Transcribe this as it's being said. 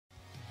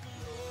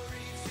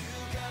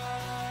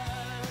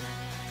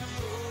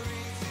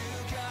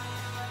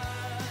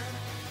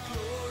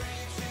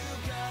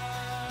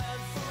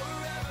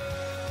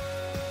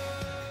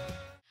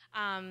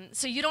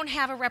So you don't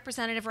have a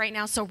representative right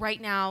now, so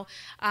right now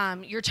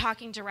you're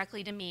talking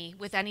directly to me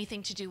with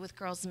anything to do with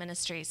girls'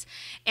 ministries.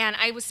 And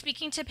I was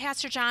speaking to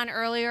Pastor John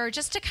earlier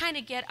just to kind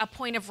of get a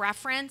point of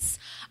reference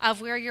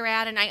of where you're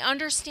at, and I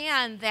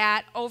understand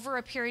that over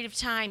a period of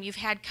time you've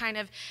had kind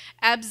of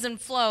ebbs and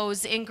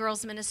flows in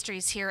girls'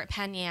 ministries here at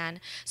Penn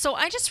Yan. So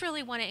I just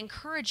really want to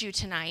encourage you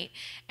tonight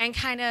and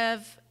kind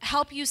of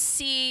help you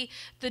see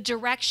the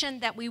direction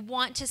that we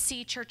want to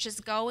see churches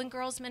go in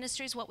girls'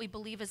 ministries, what we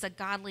believe is a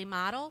godly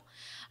model,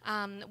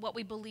 what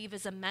we believe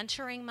is a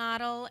mentoring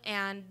model,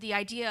 and the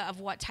idea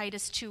of what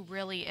Titus 2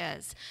 really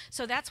is.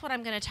 So that's what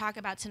I'm going to talk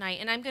about tonight.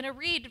 And I'm going to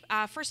read,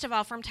 first of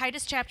all, from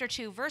Titus chapter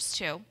 2,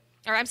 verse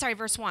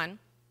 1.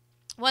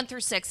 1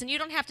 through 6, and you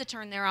don't have to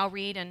turn there, I'll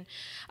read, and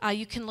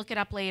you can look it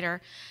up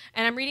later.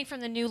 And I'm reading from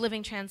the New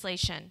Living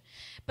Translation.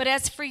 But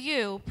as for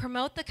you,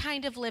 promote the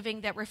kind of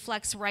living that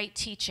reflects right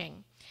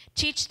teaching.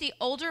 Teach the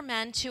older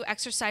men to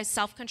exercise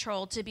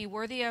self-control, to be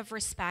worthy of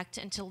respect,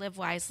 and to live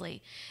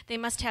wisely. They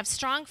must have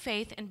strong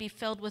faith and be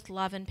filled with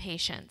love and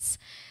patience.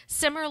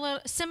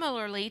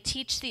 Similarly,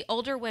 teach the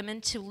older women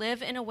to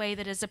live in a way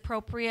that is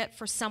appropriate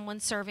for someone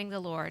serving the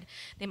Lord.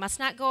 They must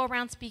not go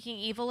around speaking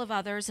evil of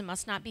others and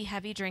must not be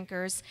heavy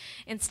drinkers.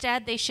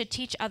 Instead, they should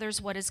teach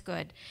others what is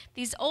good.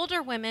 These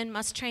older women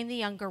must train the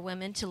younger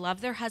women to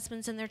love their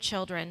husbands and their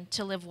children,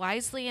 to live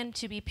wisely and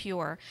to be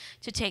pure,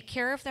 to take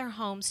care of their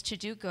homes, to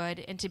do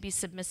good, and to be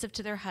submissive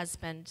to their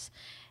husbands.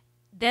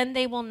 Then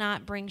they will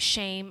not bring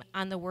shame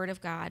on the word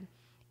of God.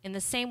 In the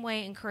same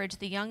way, encourage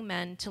the young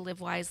men to live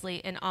wisely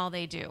in all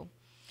they do.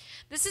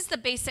 This is the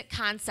basic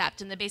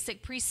concept and the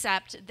basic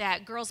precept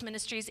that girls'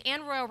 ministries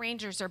and Royal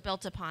Rangers are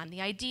built upon. The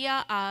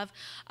idea of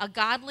a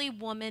godly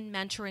woman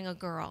mentoring a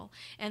girl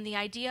and the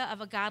idea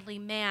of a godly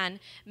man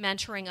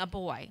mentoring a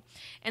boy.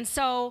 And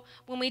so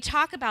when we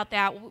talk about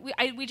that,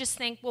 we just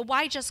think, well,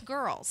 why just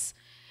girls?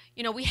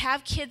 You know, we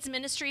have kids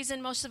ministries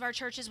in most of our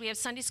churches. We have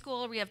Sunday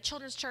school, we have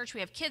children's church, we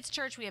have kids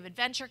church, we have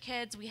adventure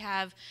kids, we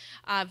have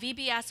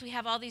VBS, we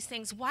have all these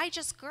things. Why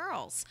just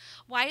girls?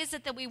 Why is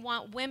it that we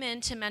want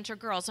women to mentor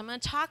girls? I'm going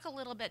to talk a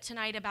little bit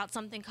tonight about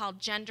something called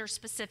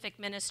gender-specific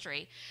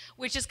ministry,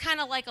 which is kind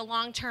of like a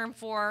long term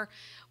for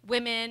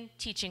women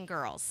teaching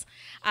girls.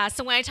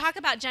 So when I talk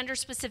about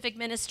gender-specific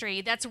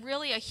ministry, that's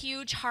really a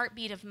huge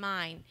heartbeat of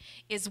mine,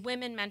 is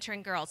women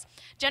mentoring girls.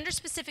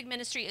 Gender-specific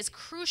ministry is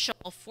crucial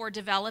for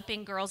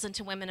developing girls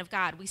into women of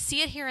God. We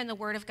see it here in the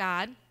Word of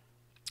God.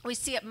 We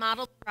see it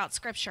modeled throughout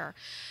Scripture.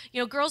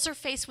 You know, girls are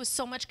faced with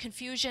so much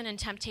confusion and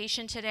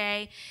temptation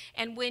today,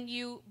 and when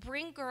you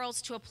bring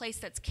girls to a place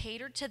that's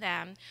catered to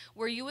them,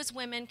 where you as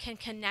women can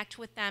connect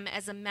with them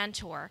as a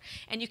mentor,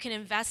 and you can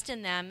invest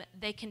in them,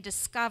 they can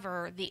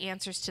discover the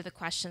answers to the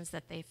questions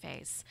that they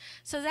face.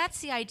 So that's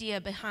the idea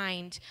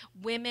behind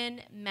women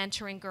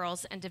mentoring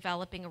girls and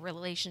developing a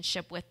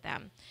relationship with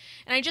them.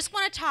 And I just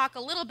want to talk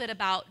a little bit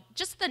about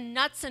just the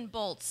nuts and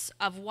bolts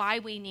of why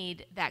we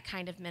need that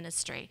kind of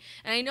ministry.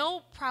 And I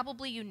know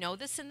probably you know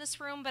this in this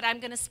room, but I'm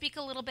going to speak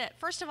a little bit,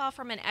 first of all,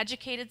 from an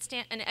educator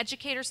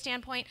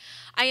standpoint.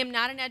 I am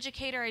not an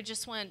educator. I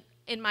just went,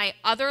 in my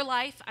other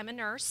life, I'm a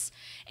nurse,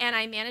 and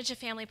I manage a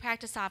family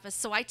practice office,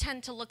 so I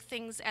tend to look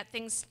at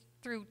things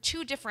through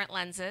two different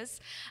lenses.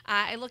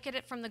 I look at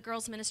it from the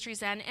girls'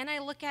 ministries end, and I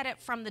look at it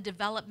from the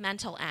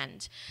developmental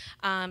end,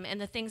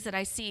 and the things that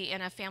I see in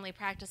a family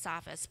practice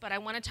office. But I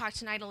want to talk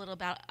tonight a little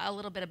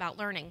bit about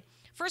learning.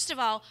 First of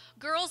all,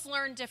 girls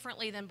learn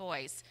differently than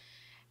boys.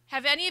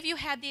 Have any of you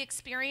had the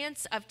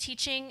experience of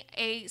teaching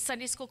a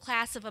Sunday school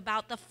class of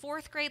about the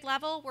 4th grade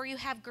level where you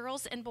have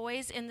girls and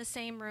boys in the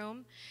same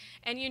room,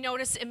 and you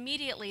notice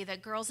immediately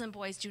that girls and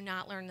boys do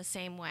not learn the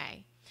same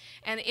way?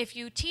 And if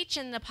you teach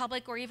in the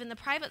public or even the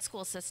private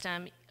school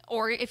system,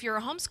 or if you're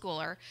a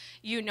homeschooler,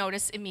 you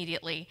notice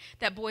immediately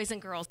that boys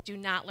and girls do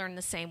not learn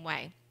the same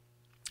way.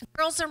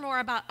 Girls are more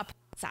about a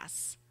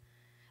process.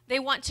 They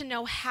want to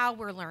know how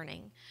we're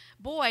learning.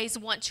 Boys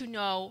want to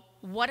know,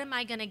 what am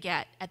I going to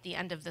get at the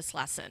end of this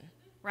lesson,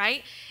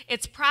 right?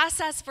 It's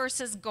process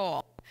versus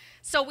goal.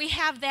 So we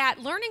have that.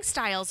 Learning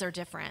styles are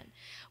different.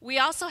 We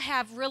also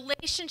have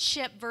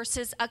relationship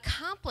versus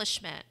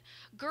accomplishment.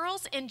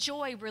 Girls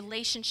enjoy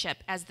relationship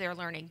as they're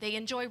learning. They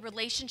enjoy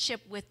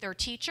relationship with their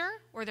teacher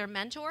or their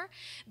mentor.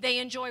 They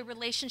enjoy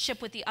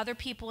relationship with the other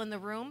people in the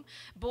room.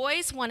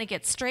 Boys want to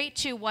get straight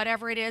to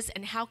whatever it is,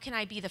 and how can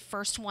I be the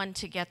first one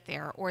to get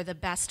there or the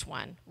best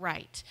one,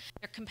 right?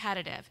 They're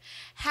competitive.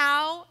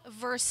 How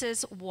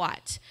versus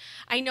what?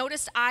 I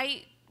noticed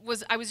I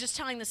was just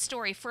telling the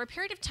story. For a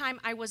period of time,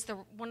 I was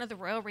one of the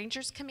Royal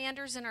Rangers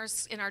commanders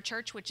in our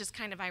church, which is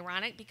kind of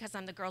ironic because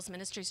I'm the girls'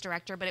 ministries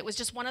director, but it was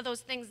just one of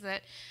those things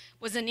that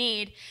was a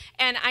need.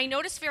 And I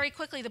noticed very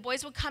quickly the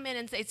boys would come in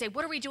and they'd say,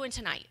 what are we doing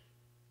tonight?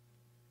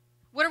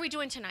 What are we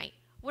doing tonight?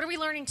 What are we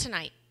learning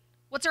tonight?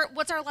 What's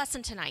our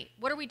lesson tonight?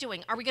 What are we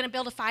doing? Are we going to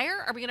build a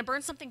fire? Are we going to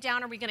burn something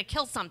down? Are we going to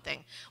kill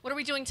something? What are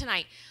we doing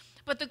tonight?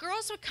 But the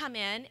girls would come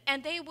in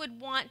and they would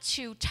want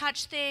to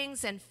touch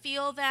things and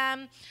feel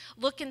them,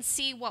 look and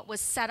see what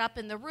was set up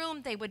in the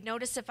room. They would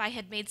notice if I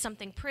had made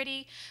something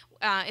pretty,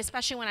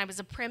 especially when I was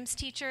a prims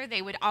teacher.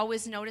 They would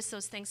always notice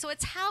those things. So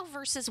it's how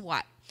versus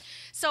what.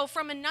 So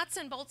from a nuts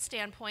and bolts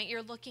standpoint,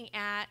 you're looking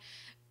at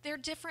their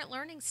different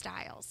learning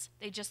styles.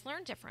 They just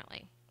learn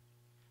differently.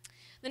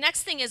 The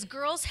next thing is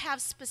girls have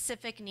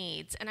specific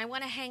needs, and I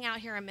want to hang out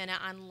here a minute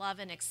on love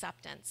and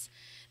acceptance.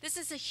 This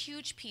is a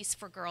huge piece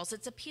for girls.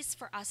 It's a piece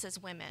for us as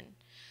women.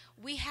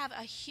 We have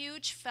a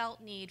huge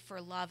felt need for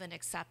love and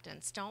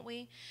acceptance, don't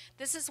we?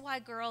 This is why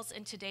girls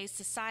in today's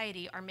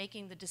society are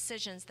making the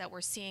decisions that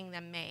we're seeing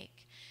them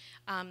make.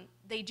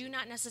 They do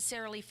not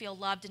necessarily feel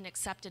loved and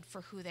accepted for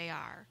who they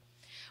are.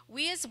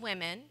 We as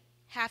women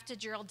have to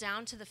drill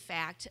down to the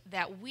fact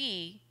that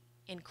we,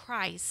 in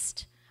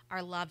Christ,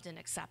 are loved and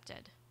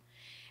accepted.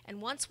 And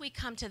once we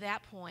come to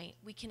that point,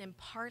 we can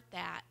impart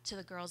that to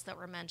the girls that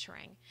we're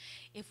mentoring.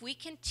 If we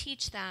can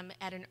teach them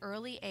at an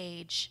early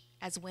age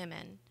as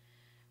women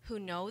who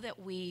know that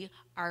we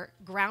are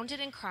grounded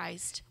in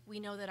Christ, we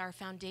know that our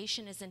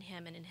foundation is in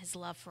Him and in His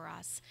love for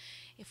us.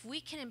 If we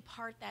can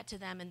impart that to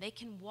them and they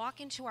can walk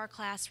into our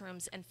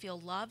classrooms and feel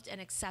loved and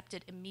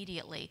accepted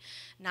immediately,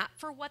 not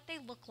for what they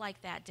look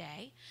like that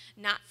day,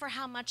 not for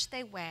how much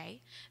they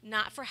weigh,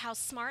 not for how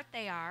smart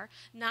they are,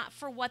 not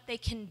for what they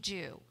can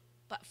do,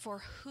 but for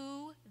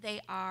who they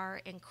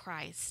are in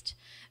Christ.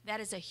 That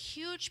is a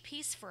huge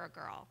piece for a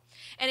girl.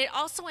 And it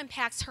also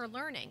impacts her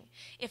learning.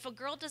 If a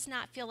girl does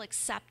not feel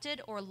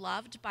accepted or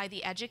loved by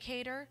the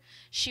educator,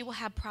 she will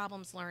have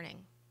problems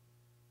learning.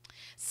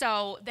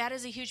 So that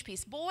is a huge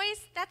piece.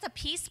 Boys, that's a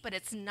piece, but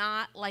it's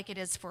not like it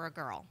is for a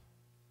girl.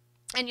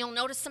 And you'll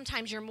notice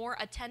sometimes your more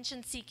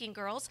attention-seeking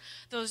girls,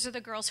 those are the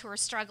girls who are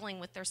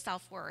struggling with their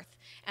self-worth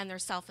and their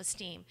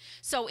self-esteem.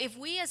 So if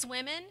we as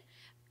women,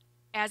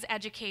 as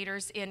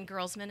educators in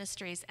girls'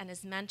 ministries and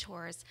as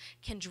mentors,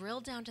 can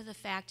drill down to the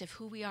fact of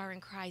who we are in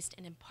Christ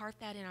and impart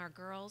that in our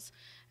girls,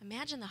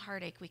 imagine the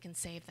heartache we can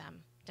save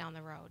them down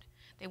the road.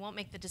 They won't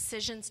make the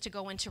decisions to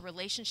go into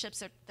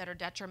relationships that are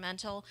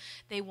detrimental.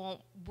 They won't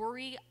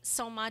worry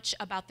so much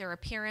about their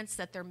appearance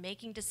that they're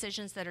making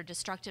decisions that are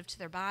destructive to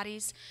their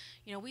bodies.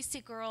 You know, we see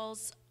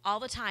girls all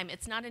the time.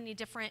 It's not any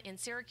different in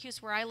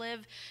Syracuse, where I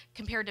live,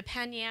 compared to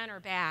Penn Yan or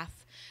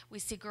Bath. We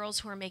see girls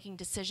who are making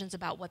decisions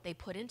about what they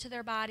put into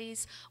their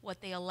bodies,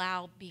 what they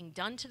allow being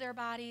done to their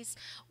bodies,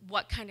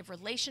 what kind of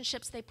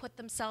relationships they put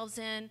themselves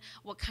in,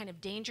 what kind of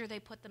danger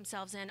they put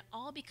themselves in,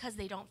 all because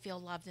they don't feel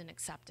loved and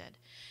accepted.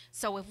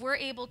 So if we're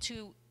able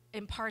to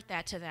impart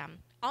that to them.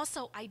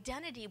 Also,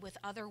 identity with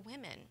other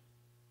women.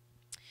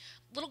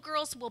 Little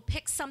girls will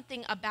pick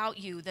something about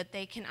you that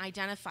they can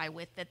identify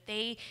with, that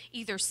they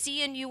either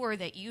see in you or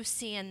that you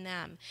see in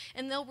them,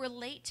 and they'll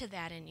relate to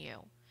that in you.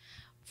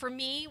 For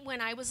me,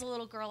 when I was a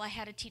little girl, I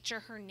had a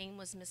teacher. Her name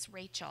was Miss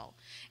Rachel,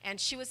 and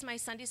she was my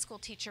Sunday school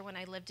teacher when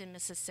I lived in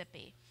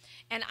Mississippi.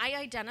 And I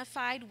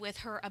identified with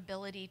her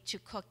ability to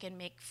cook and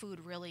make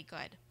food really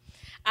good.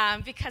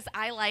 Because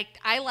I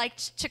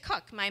liked to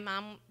cook. My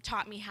mom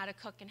taught me how to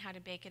cook and how to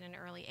bake at an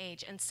early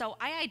age. And so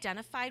I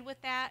identified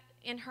with that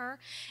in her,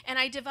 and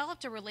I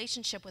developed a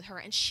relationship with her,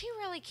 and she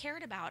really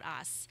cared about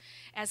us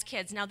as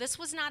kids. Now, this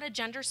was not a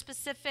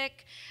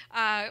gender-specific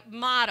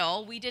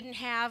model. We didn't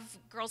have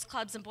girls'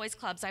 clubs and boys'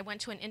 clubs. I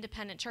went to an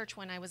independent church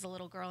when I was a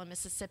little girl in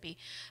Mississippi.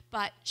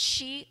 But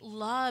she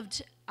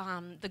loved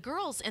the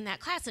girls in that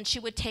class, and she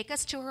would take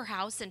us to her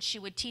house and she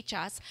would teach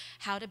us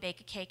how to bake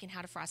a cake and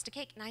how to frost a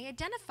cake, and I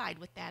identified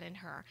with that in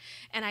her,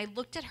 and I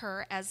looked at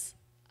her as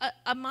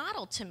a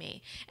model to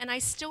me, and I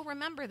still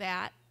remember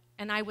that.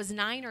 And I was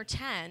 9 or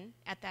 10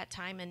 at that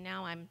time, and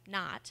now I'm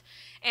not.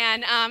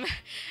 And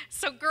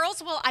so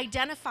girls will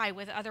identify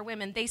with other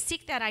women. They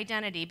seek that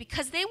identity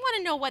because they want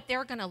to know what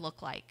they're going to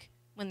look like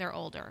when they're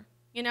older.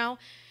 You know,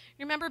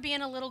 you remember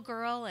being a little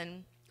girl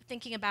and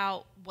thinking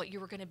about what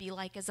you were going to be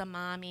like as a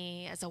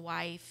mommy, as a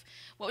wife.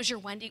 What was your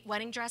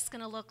wedding dress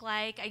going to look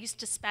like? I used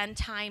to spend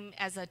time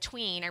as a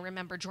tween. I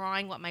remember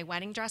drawing what my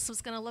wedding dress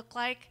was going to look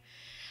like.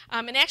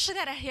 And actually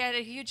that had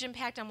a huge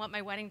impact on what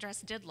my wedding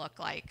dress did look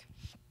like.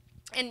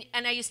 And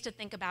I used to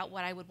think about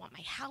what I would want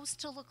my house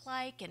to look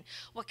like and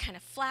what kind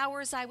of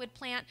flowers I would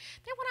plant.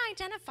 They want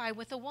to identify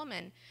with a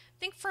woman.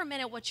 Think for a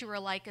minute what you were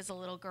like as a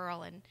little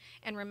girl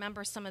and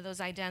remember some of those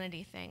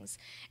identity things.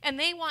 And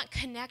they want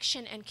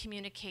connection and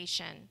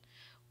communication.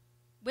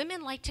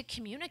 Women like to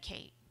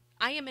communicate.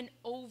 I am an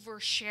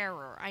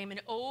oversharer. I am an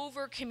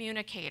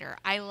over-communicator.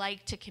 I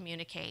like to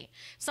communicate.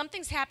 If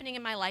something's happening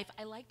in my life,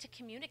 I like to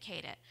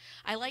communicate it.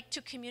 I like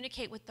to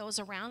communicate with those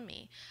around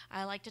me.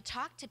 I like to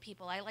talk to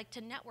people. I like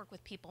to network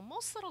with people.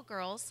 Most little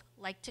girls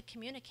like to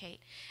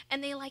communicate,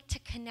 and they like to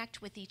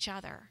connect with each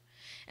other.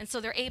 And so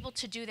they're able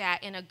to do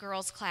that in a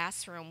girls'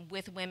 classroom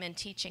with women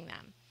teaching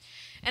them.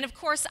 And of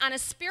course, on a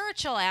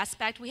spiritual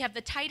aspect, we have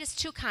the Titus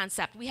 2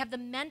 concept. We have the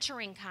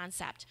mentoring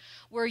concept,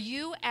 where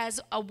you as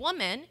a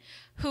woman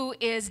who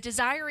is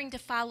desiring to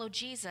follow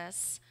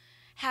Jesus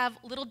have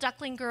little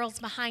duckling girls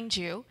behind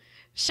you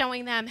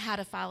showing them how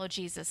to follow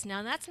Jesus.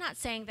 Now, that's not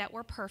saying that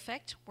we're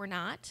perfect. We're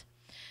not.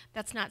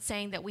 That's not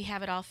saying that we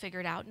have it all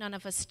figured out. None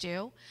of us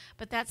do.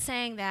 But that's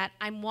saying that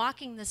I'm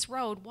walking this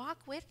road. Walk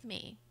with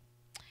me.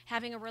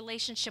 Having a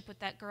relationship with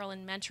that girl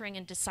and mentoring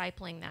and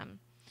discipling them.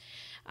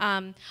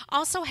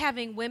 Also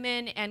having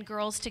women and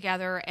girls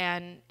together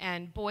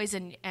and boys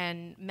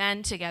and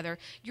men together,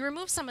 you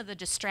remove some of the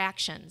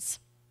distractions.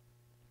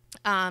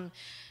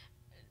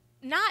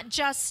 Not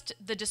just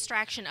the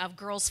distraction of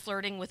girls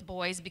flirting with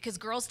boys, because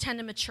girls tend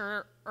to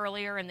mature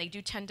earlier and they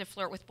do tend to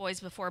flirt with boys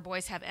before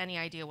boys have any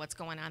idea what's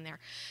going on there.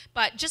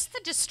 But just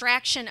the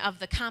distraction of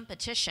the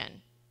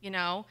competition, you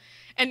know,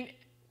 and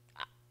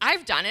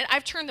I've done it.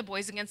 I've turned the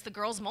boys against the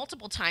girls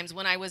multiple times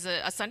when I was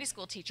a Sunday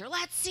school teacher.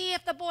 Let's see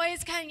if the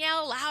boys can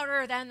yell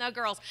louder than the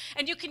girls.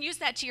 And you can use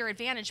that to your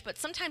advantage, but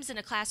sometimes in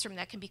a classroom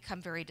that can become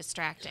very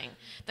distracting.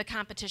 The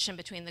competition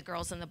between the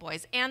girls and the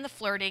boys, and the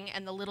flirting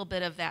and the little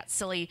bit of that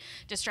silly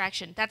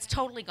distraction. That's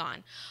totally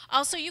gone.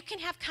 Also, you can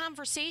have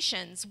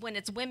conversations when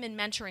it's women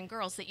mentoring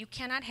girls that you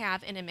cannot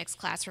have in a mixed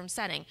classroom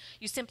setting.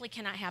 You simply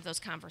cannot have those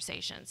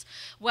conversations.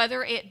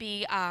 Whether it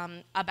be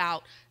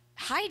about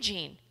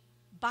hygiene,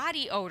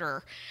 body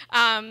odor,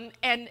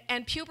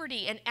 and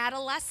puberty and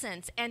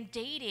adolescence and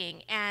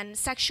dating and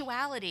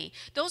sexuality.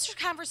 Those are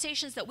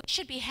conversations that we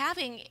should be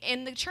having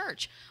in the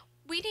church.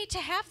 We need to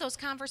have those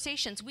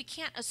conversations. We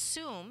can't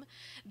assume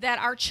that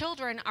our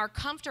children are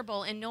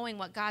comfortable in knowing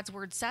what God's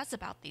word says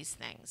about these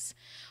things.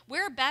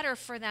 We're better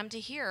for them to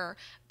hear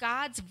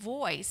God's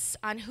voice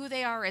on who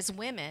they are as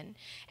women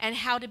and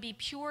how to be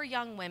pure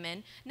young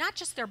women, not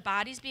just their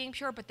bodies being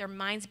pure, but their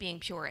minds being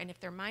pure. And if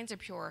their minds are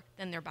pure,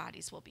 then their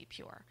bodies will be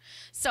pure.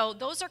 So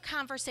those are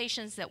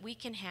conversations that we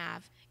can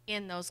have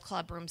in those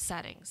clubroom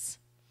settings.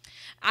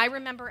 I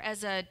remember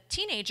as a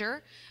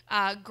teenager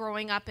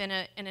growing up in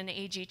an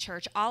AG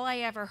church, all I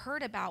ever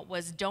heard about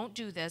was don't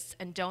do this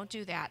and don't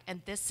do that,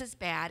 and this is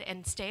bad,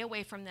 and stay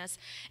away from this.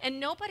 And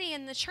nobody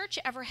in the church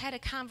ever had a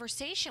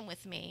conversation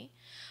with me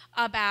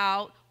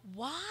about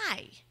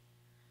why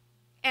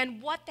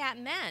and what that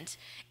meant,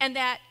 and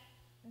that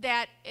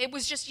it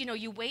was just, you know,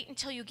 you wait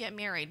until you get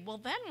married. Well,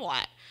 then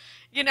what?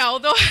 You know,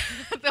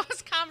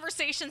 those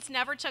conversations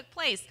never took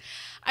place.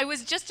 I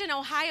was just in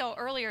Ohio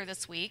earlier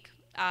this week.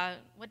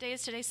 What day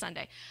is today?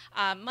 Sunday.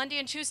 Monday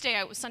and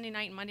Tuesday, Sunday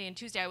night and Monday and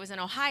Tuesday, I was in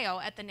Ohio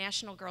at the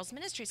National Girls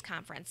Ministries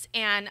Conference,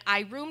 and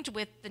I roomed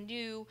with the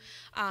new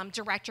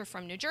director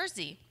from New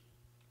Jersey,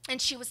 and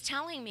she was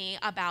telling me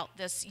about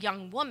this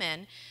young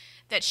woman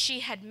that she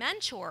had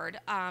mentored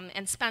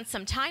and spent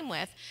some time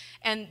with,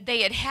 and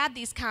they had had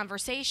these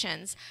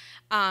conversations,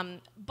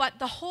 but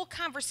the whole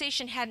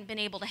conversation hadn't been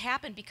able to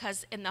happen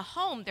because in the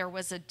home there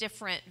was a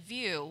different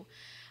view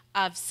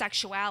of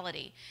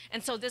sexuality.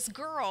 And so this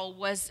girl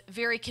was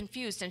very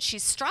confused, and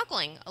she's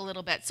struggling a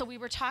little bit. So we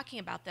were talking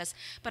about this,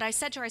 but I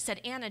said to her, I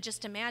said, Anna,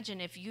 just imagine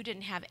if you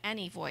didn't have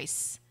any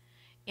voice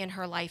in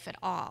her life at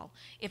all.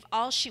 If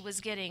all she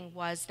was getting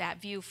was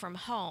that view from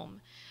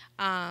home,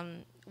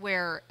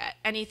 where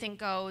anything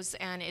goes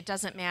and it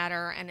doesn't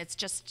matter, and it's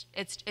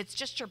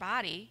just your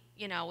body,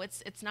 you know,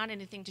 it's not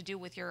anything to do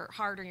with your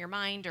heart or your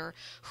mind or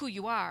who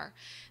you are.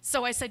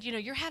 So I said, you know,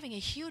 you're having a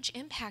huge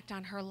impact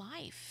on her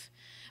life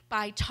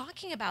by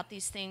talking about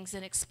these things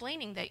and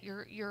explaining that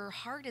your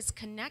heart is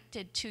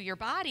connected to your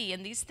body,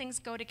 and these things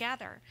go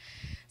together.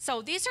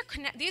 So these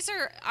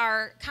are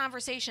our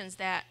conversations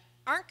that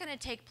aren't going to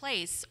take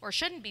place or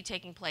shouldn't be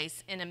taking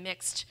place in a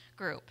mixed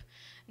group.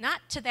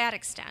 Not to that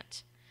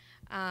extent.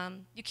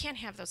 You can't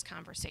have those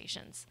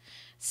conversations.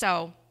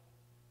 So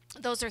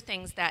those are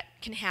things that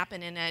can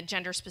happen in a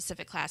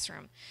gender-specific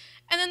classroom.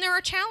 And then there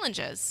are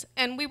challenges,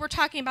 and we were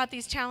talking about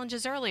these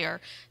challenges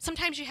earlier.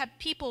 Sometimes you have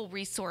people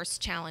resource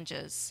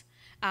challenges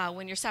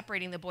when you're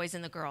separating the boys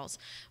and the girls.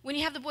 When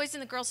you have the boys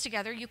and the girls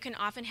together, you can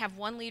often have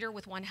one leader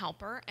with one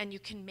helper, and you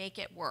can make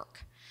it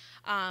work.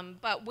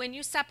 But when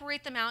you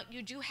separate them out,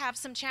 you do have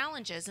some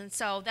challenges, and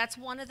so that's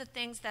one of the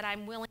things that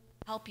I'm willing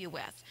to help you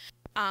with.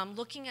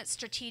 Looking at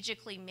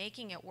strategically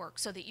making it work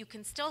so that you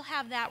can still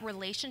have that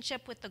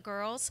relationship with the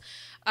girls,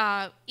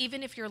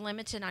 even if you're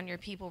limited on your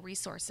people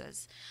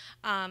resources.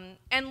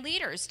 And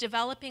leaders,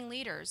 developing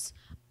leaders.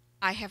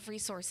 I have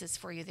resources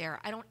for you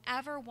there. I don't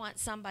ever want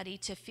somebody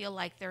to feel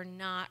like they're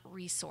not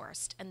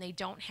resourced and they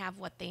don't have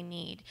what they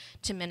need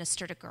to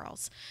minister to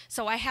girls.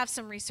 So I have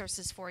some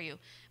resources for you.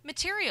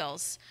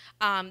 Materials,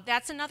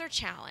 that's another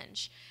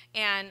challenge.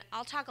 And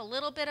I'll talk a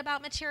little bit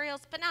about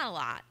materials, but not a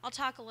lot. I'll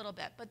talk a little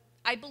bit. But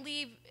I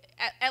believe,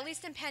 at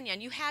least in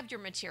Penyon, you have your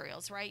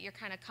materials, right? You're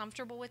kind of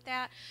comfortable with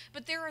that.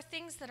 But there are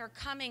things that are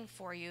coming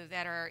for you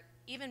that are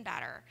even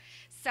better.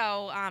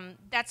 So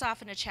that's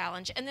often a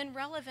challenge. And then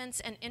relevance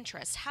and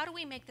interest. How do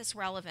we make this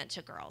relevant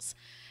to girls?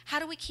 How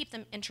do we keep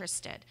them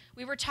interested?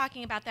 We were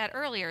talking about that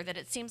earlier, that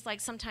it seems like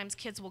sometimes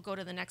kids will go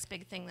to the next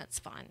big thing that's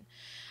fun.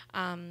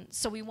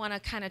 So we want to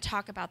kind of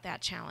talk about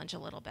that challenge a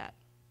little bit.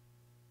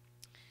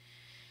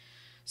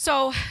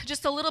 So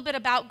just a little bit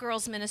about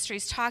girls'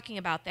 ministries, talking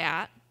about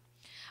that.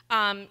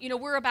 You know,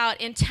 we're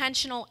about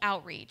intentional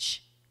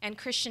outreach and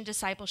Christian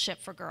discipleship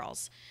for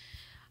girls.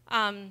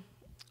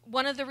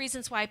 one of the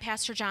reasons why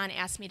Pastor John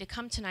asked me to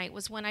come tonight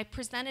was when I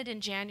presented in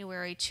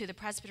January to the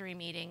presbytery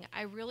meeting,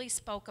 I really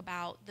spoke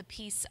about the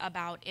piece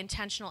about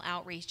intentional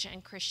outreach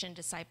and Christian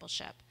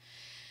discipleship.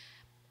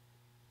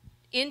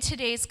 In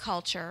today's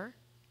culture,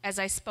 as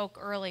I spoke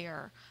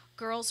earlier,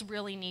 girls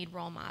really need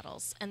role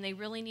models, and they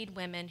really need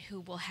women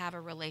who will have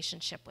a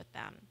relationship with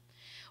them.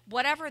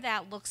 Whatever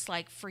that looks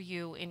like for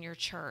you in your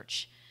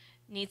church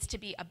needs to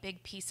be a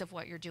big piece of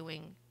what you're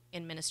doing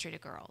in ministry to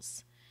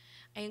girls.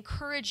 I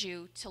encourage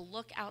you to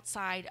look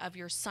outside of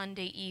your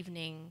Sunday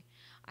evening.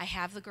 I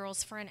have the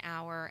girls for an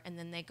hour, and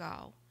then they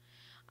go.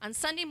 On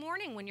Sunday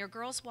morning, when your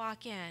girls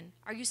walk in,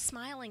 are you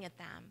smiling at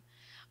them?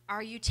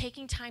 Are you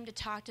taking time to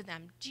talk to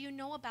them? Do you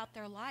know about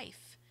their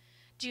life?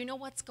 Do you know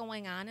what's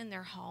going on in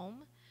their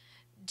home?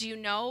 Do you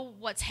know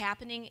what's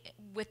happening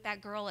with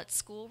that girl at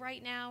school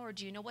right now? Or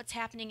do you know what's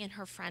happening in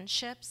her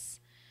friendships?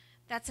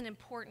 That's an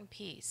important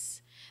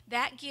piece.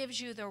 That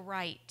gives you the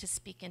right to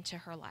speak into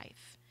her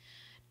life.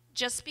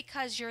 Just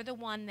because you're the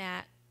one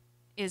that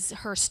is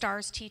her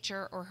STARS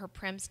teacher or her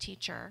PRIMS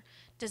teacher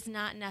does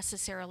not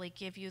necessarily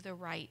give you the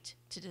right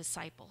to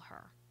disciple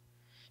her.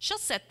 She'll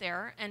sit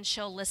there and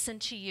she'll listen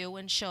to you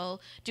and she'll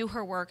do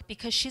her work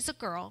because she's a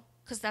girl,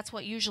 because that's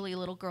what usually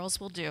little girls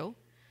will do.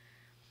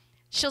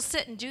 She'll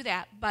sit and do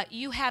that, but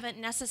you haven't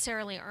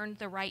necessarily earned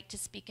the right to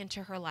speak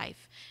into her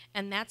life.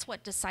 And that's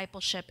what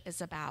discipleship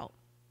is about.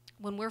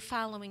 When we're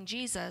following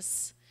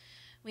Jesus,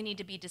 we need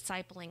to be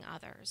discipling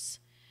others.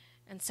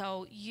 And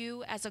so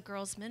you, as a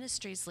girls'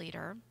 ministries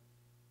leader,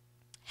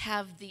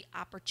 have the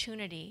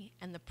opportunity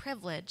and the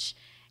privilege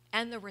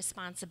and the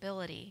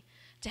responsibility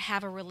to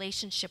have a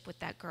relationship with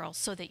that girl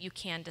so that you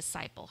can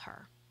disciple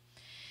her.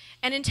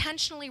 And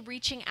intentionally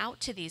reaching out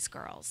to these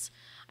girls.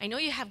 I know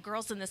you have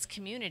girls in this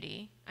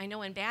community. I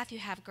know in Bath you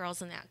have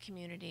girls in that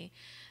community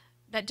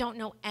that don't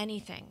know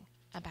anything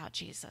about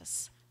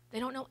Jesus. They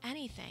don't know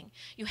anything.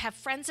 You have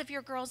friends of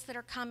your girls that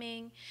are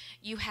coming.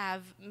 You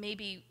have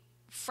maybe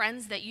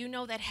friends that you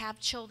know that have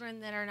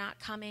children that are not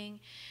coming,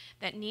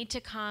 that need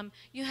to come.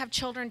 You have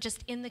children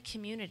just in the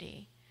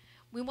community.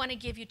 We want to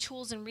give you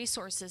tools and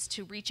resources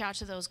to reach out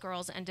to those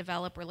girls and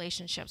develop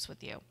relationships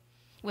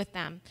with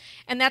them.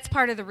 And that's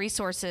part of the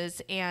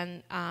resources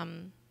and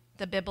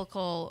the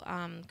biblical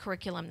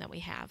curriculum that we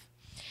have.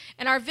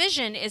 And our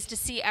vision is to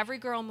see every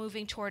girl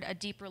moving toward a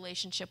deep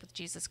relationship with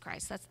Jesus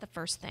Christ. That's the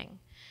first thing.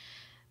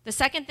 The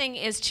second thing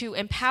is to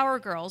empower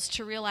girls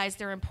to realize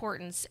their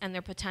importance and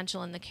their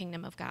potential in the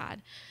kingdom of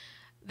God.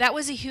 That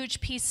was a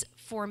huge piece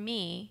for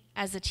me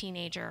as a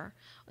teenager.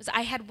 Was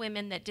I had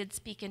women that did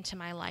speak into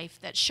my life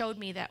that showed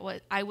me that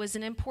I was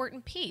an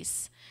important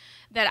piece,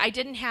 that I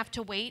didn't have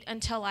to wait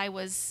until I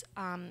was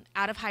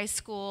out of high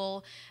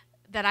school,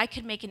 that I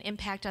could make an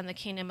impact on the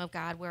kingdom of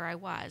God where I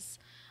was.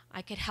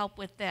 I could help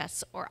with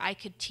this, or I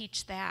could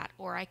teach that,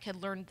 or I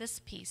could learn this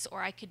piece,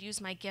 or I could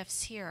use my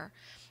gifts here.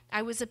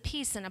 I was a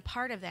piece and a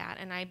part of that,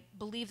 and I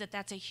believe that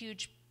that's a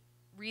huge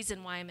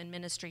reason why I'm in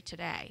ministry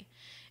today,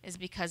 is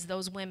because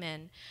those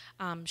women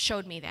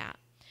showed me that.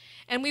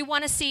 And we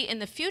want to see in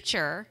the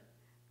future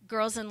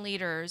girls and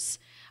leaders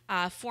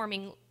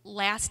forming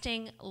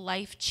lasting,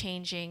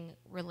 life-changing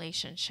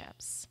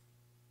relationships.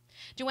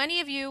 Do any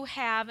of you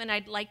have, and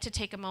I'd like to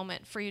take a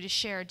moment for you to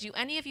share, do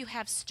any of you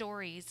have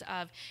stories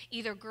of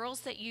either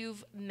girls that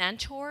you've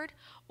mentored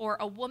or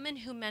a woman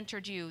who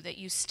mentored you that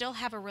you still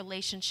have a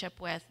relationship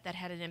with that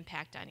had an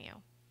impact on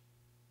you?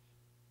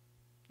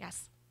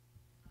 Yes?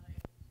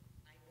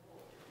 I know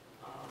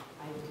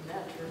I've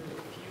mentored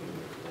a few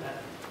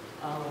that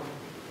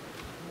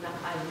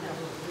I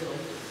never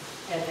really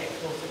had that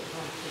close a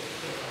conflict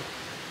with.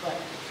 But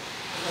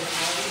when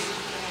I was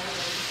young,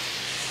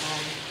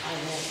 I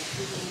had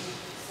two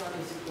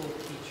Sunday school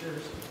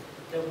teachers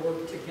that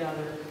worked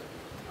together,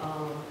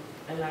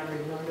 and I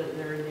remember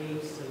their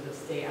names to this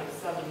day. I'm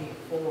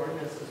 74, and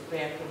this was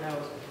back when I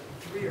was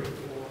 3 or 4,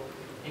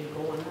 and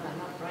going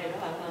on, up right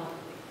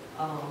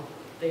on.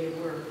 They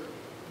were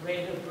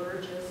Rita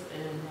Burgess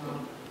and,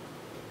 oh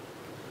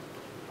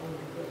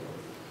my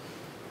goodness,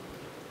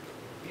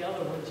 the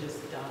other one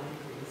just died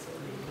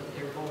recently, but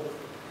they're both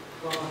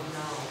gone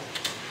now.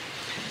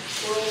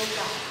 Girl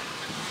Scott,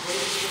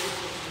 Rita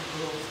Burgess and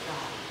Girl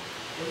Scott.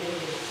 And they were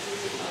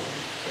 3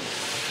 others.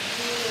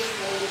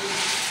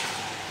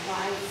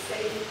 My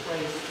safe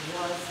place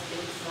was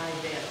inside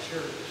that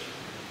church.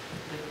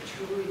 It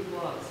truly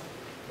was.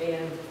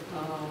 And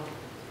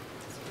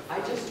I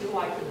just knew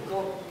I could go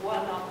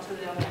run up to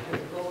them, I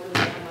could go to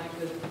them, I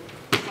could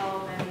tell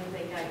them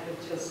anything, I could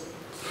just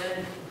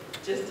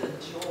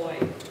enjoy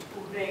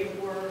who they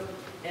were.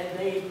 And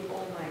they,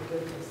 oh my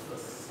goodness, the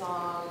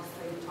songs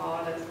they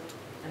taught us.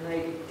 And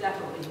I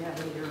definitely have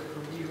an ear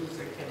for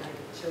music, and I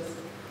just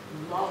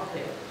love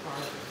that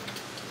part.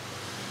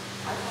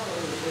 I thought it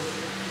was just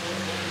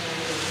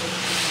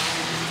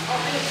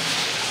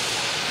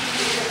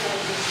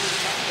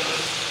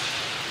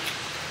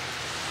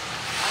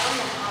I don't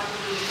know how to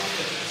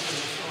remember the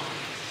song,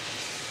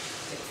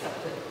 except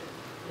that,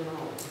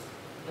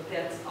 but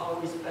that's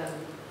always been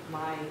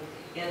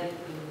and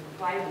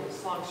Bible,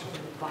 songs from the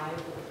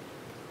Bible,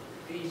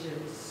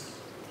 Ephesians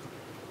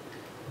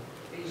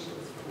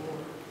Ephesians 4.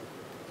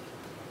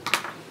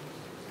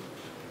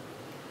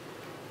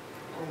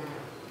 Oh my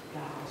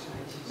gosh, I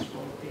just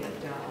wrote that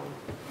down,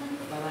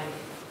 but I'm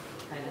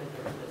kind of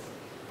nervous.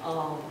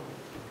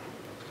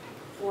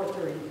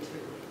 4:32.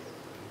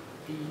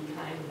 Be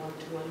kind one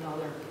to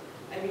another.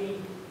 I mean,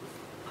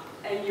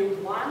 and you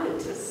wanted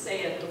to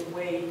say it the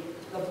way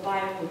the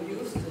Bible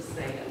used to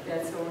say it.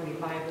 That's the only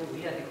Bible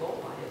we had to go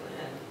by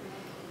then.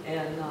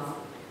 And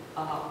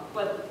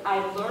but I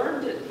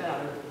learned it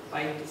better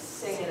by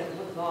saying it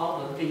with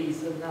all of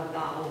these and the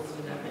vowels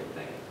and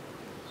everything.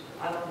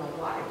 I don't know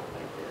why,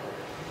 but I did.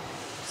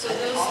 So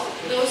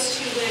those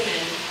two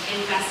women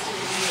invested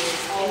in you,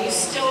 and you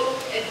still,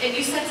 and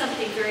you said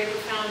something very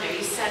profound there.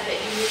 You said that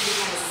you knew you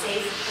had a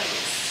safe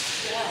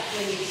place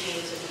when you came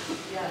to them.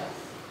 Yes.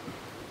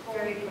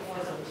 Very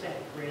wasn't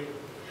that great.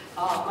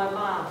 My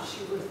mom,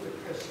 she was the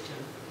Christian,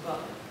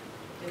 but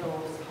it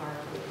was hard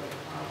with my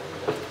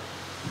father.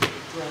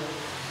 Right.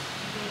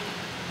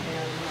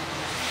 And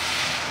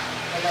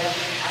but I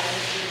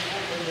just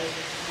remember that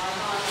my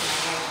mom and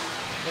I,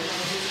 when I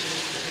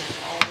used to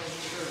all in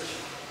church,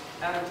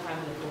 every time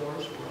the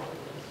doors were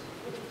open.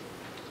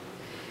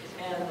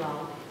 And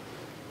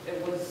it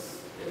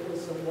was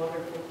a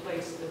wonderful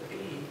place to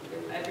be.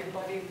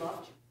 Everybody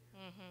loved you.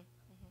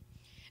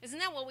 Isn't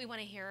that what we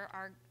want to hear?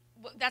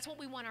 That's what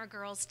we want our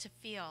girls to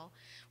feel.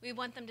 We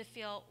want them to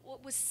feel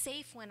what was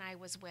safe when I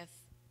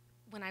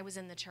was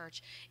in the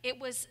church. It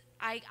was,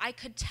 I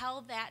could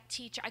tell that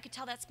teacher, I could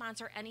tell that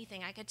sponsor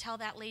anything. I could tell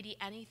that lady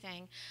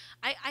anything.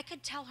 I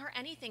could tell her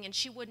anything and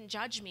she wouldn't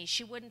judge me.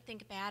 She wouldn't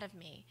think bad of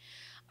me.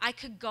 I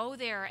could go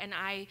there and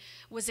I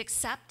was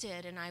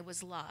accepted and I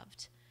was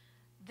loved.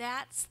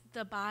 That's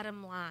the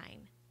bottom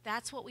line.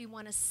 That's what we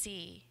want to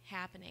see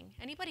happening.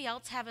 Anybody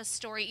else have a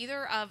story,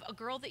 either of a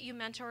girl that you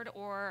mentored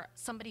or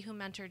somebody who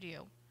mentored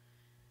you?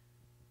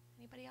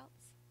 Anybody else?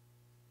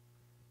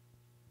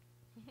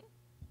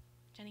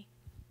 Jenny?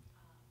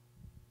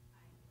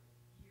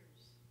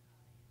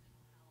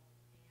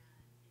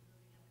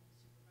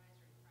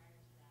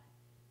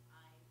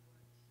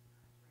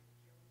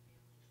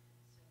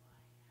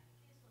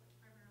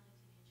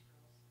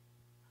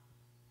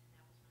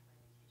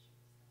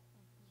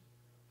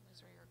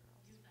 Those were your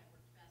girls.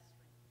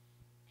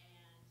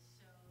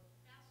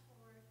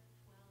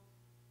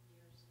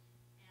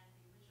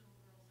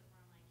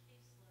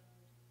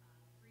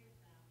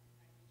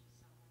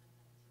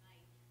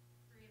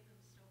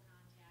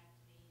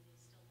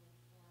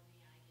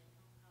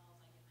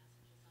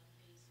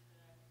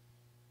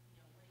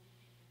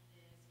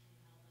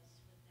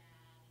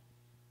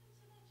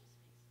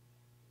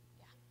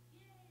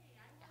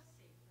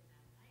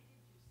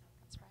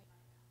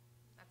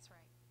 That's right.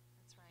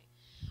 That's right.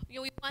 You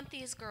know, we want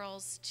these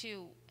girls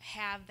to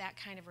have that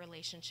kind of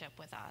relationship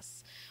with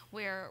us,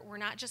 where we're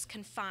not just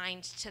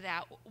confined to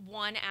that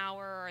 1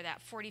 hour or that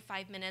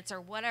 45 minutes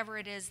or whatever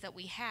it is that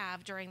we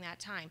have during that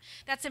time.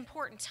 That's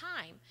important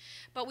time,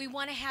 but we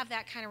want to have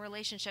that kind of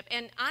relationship.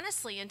 And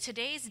honestly, in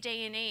today's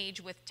day and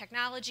age with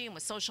technology and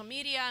with social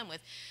media and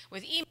with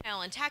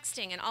email and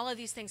texting and all of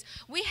these things,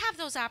 we have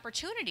those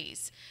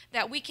opportunities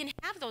that we can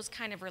have those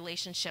kind of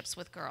relationships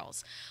with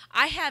girls.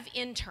 I have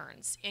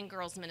interns in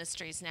girls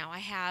ministries now. I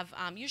have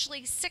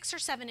usually 6 or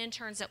 7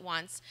 interns at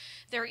once.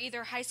 They're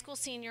either high school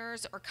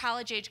seniors or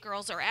college age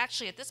girls, or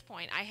actually at this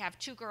point I have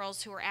 2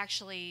 girls who are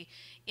actually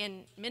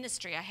in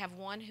ministry. I have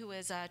one who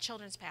is a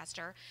children's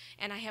pastor,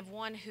 and I have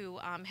one who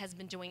has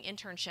been doing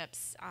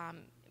internships,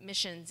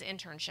 missions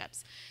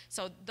internships.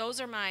 So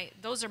those are my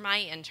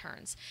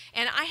interns,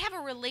 and I have a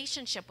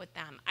relationship with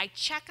them. I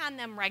check on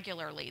them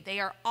regularly.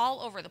 They are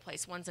all over the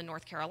place. One's in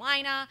North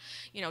Carolina,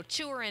 you know,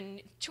 2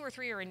 or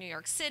 3 are in New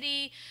York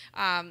City,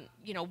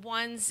 you know,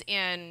 one's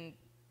in,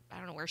 I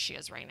don't know where she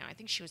is right now. I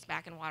think she was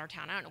back in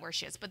Watertown. I don't know where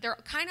she is, but they're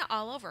kind of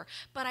all over.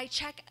 But I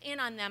check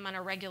in on them on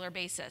a regular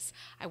basis.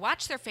 I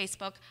watch their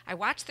Facebook, I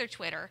watch their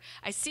Twitter,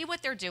 I see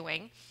what they're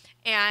doing,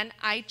 and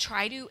I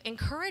try to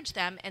encourage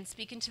them and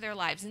speak into their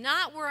lives.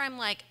 Not where I'm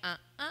like,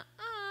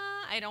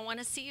 I don't want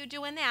to see you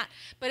doing that.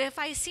 But if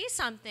I see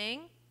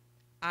something,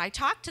 I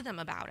talk to them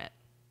about it.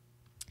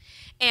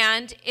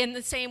 And in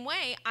the same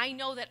way, I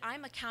know that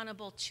I'm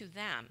accountable to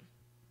them,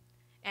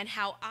 and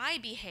how I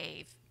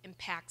behave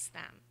impacts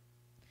them.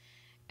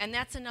 And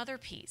that's another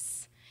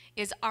piece,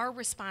 is our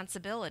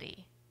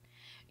responsibility.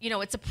 You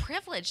know, it's a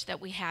privilege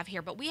that we have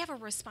here, but we have a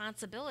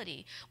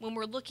responsibility when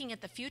we're looking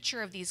at the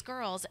future of these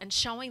girls and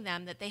showing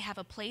them that they have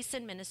a place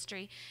in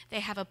ministry,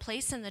 they have a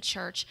place in the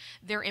church,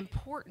 they're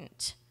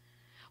important.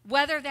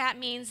 Whether that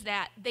means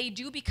that they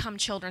do become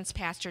children's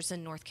pastors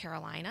in North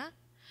Carolina,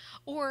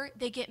 or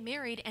they get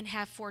married and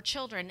have 4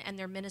 children and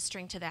they're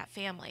ministering to that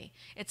family.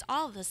 It's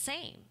all the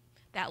same,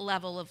 that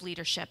level of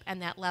leadership and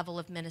that level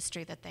of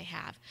ministry that they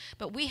have.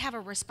 But we have a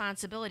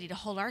responsibility to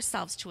hold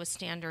ourselves to a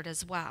standard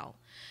as well.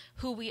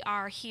 Who we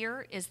are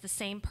here is the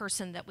same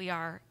person that we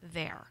are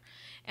there.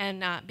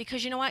 And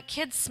because you know what?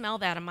 Kids smell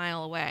that a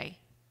mile away.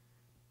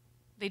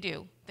 They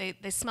do. They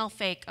smell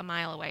fake a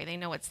mile away. They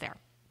know it's there.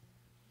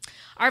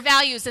 Our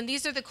values, and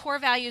these are the core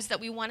values that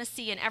we want to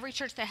see in every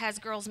church that has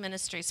girls'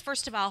 ministries.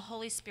 First of all,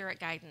 Holy Spirit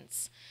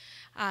guidance.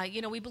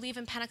 We believe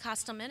in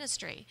Pentecostal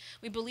ministry.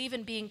 We believe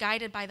in being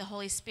guided by the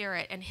Holy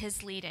Spirit and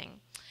His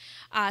leading.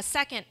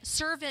 Second,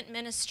 servant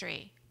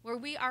ministry, where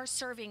we are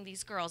serving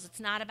these girls. It's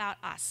not about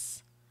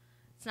us.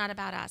 It's not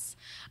about us.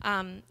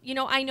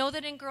 I know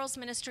that in girls'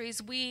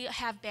 ministries we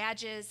have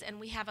badges and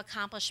we have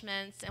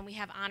accomplishments and we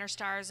have honor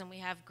stars and we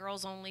have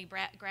girls-only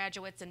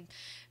graduates and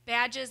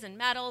badges and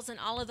medals and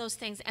all of those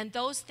things, and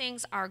those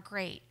things are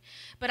great.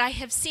 But I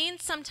have seen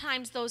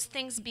sometimes those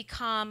things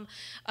become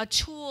a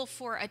tool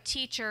for a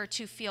teacher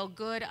to feel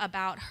good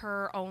about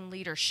her own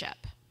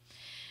leadership.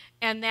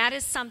 And that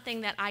is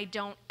something that I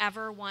don't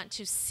ever want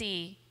to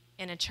see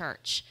in a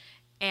church.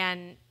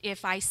 And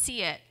if I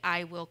see it,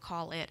 I will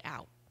call it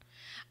out.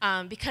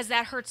 Because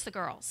that hurts the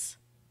girls.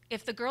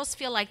 If the girls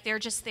feel like they're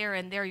just there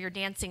and they're your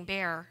dancing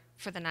bear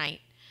for the night,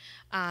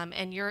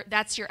 and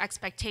that's your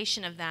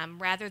expectation of them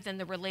rather than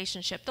the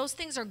relationship. Those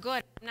things are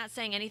good. I'm not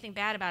saying anything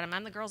bad about them.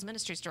 I'm the girls'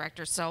 ministries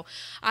director, so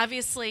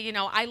obviously,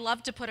 I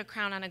love to put a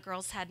crown on a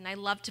girl's head and I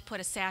love to put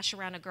a sash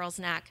around a girl's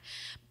neck.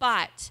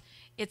 But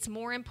it's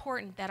more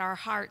important that our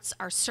hearts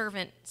are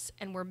servants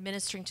and we're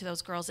ministering to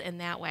those girls in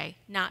that way,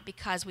 not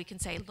because we can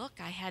say, look,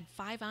 I had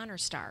 5 honor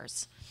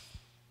stars.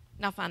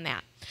 Enough on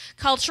that.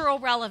 Cultural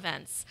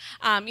relevance.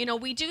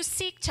 We do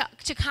seek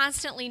to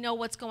constantly know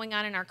what's going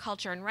on in our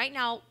culture. And right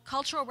now,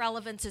 cultural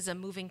relevance is a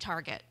moving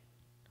target.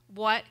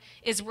 What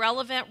is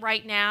relevant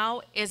right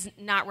now is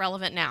not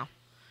relevant now.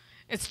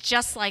 It's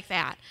just like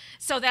that.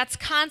 So that's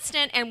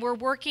constant, and we're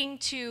working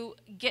to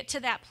get to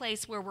that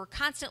place where we're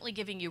constantly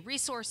giving you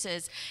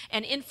resources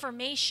and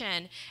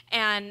information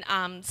and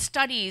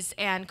studies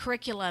and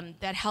curriculum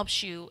that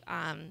helps you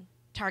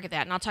target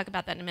that. And I'll talk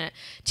about that in a minute.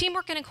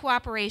 Teamwork and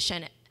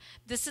cooperation.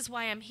 This is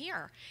why I'm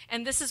here,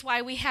 and this is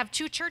why we have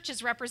 2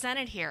 churches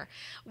represented here.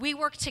 We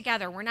work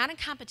together. We're not in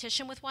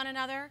competition with one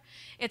another.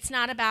 It's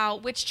not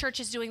about which church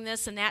is doing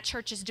this and that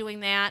church is doing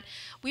that.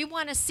 We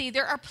want to see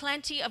there are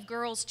plenty of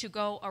girls to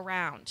go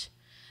around,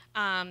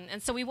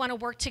 and so we want to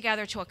work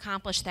together to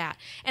accomplish that.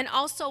 And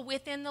also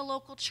within the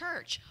local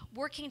church,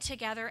 working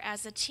together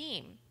as a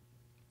team.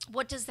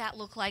 What does that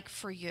look like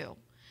for you?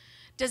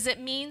 Does it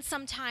mean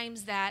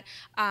sometimes that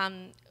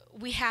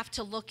we have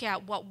to look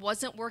at what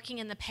wasn't working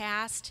in the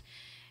past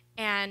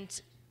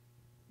and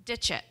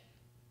ditch it?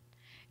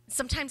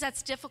 Sometimes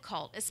that's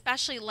difficult,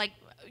 especially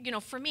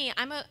for me,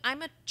 I'm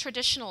a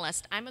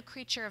traditionalist. I'm a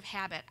creature of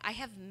habit. I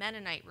have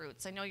Mennonite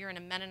roots. I know you're in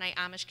a Mennonite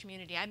Amish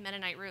community. I have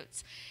Mennonite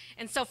roots.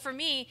 And so for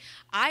me,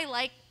 I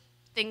like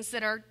things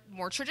that are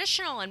more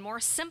traditional and more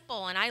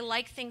simple, and I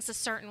like things a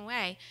certain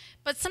way.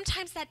 But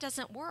sometimes that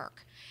doesn't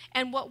work.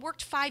 And what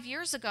worked 5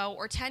 years ago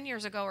or 10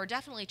 years ago or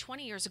definitely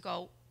 20 years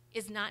ago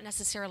is not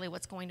necessarily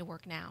what's going to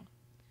work now.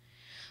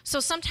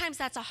 So sometimes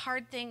that's a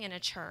hard thing in a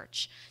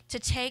church, to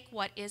take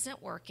what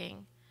isn't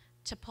working,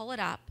 to pull it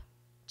up,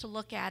 to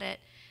look at it,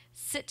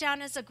 sit down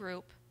as a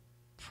group,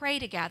 pray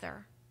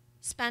together,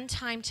 spend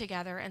time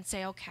together and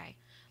say, okay,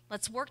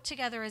 let's work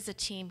together as a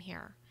team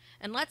here.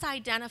 And let's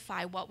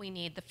identify what we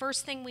need. The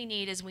first thing we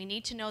need is we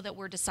need to know that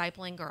we're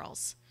discipling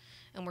girls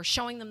and we're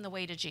showing them the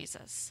way to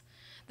Jesus.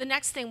 The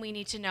next thing we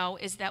need to know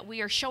is that we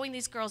are showing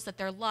these girls that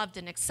they're loved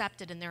and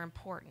accepted and they're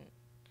important.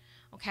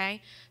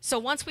 Okay? So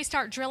once we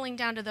start drilling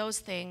down to those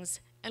things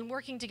and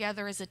working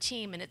together as a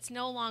team, and it's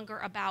no longer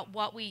about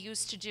what we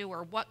used to do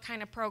or what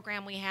kind of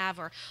program we have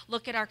or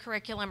look at our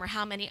curriculum or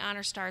how many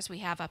honor stars we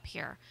have up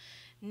here.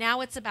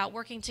 Now it's about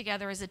working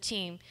together as a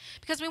team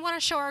because we want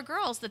to show our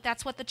girls that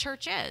that's what the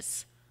church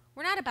is.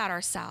 We're not about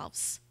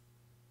ourselves.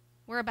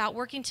 We're about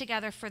working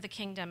together for the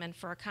kingdom and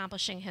for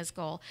accomplishing His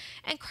goal.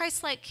 And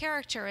Christ-like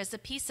character is a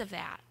piece of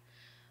that.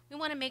 We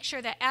want to make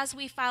sure that as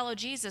we follow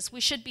Jesus, we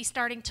should be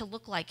starting to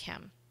look like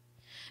Him.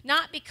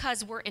 Not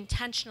because we're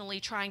intentionally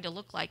trying to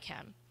look like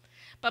Him,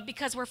 but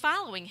because we're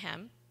following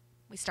Him,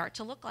 we start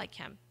to look like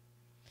Him.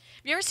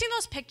 Have you ever seen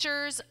those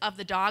pictures of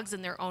the dogs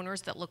and their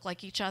owners that look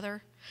like each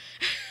other?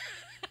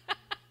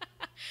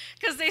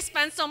 Because they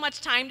spend so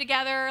much time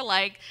together,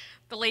 like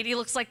the lady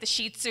looks like the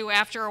Shih Tzu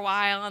after a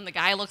while, and the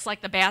guy looks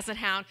like the Basset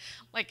Hound.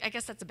 I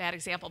guess that's a bad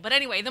example. But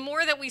anyway, the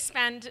more that we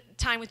spend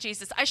time with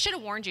Jesus, I should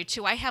have warned you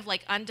too, I have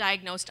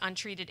undiagnosed,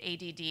 untreated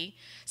ADD.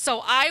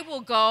 So I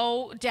will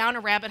go down a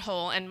rabbit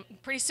hole, and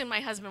pretty soon my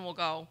husband will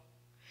go.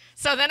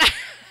 So then I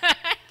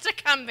have to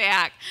come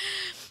back.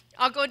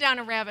 I'll go down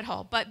a rabbit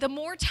hole. But the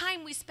more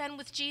time we spend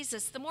with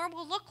Jesus, the more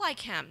we'll look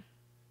like Him.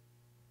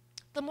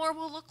 The more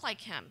we'll look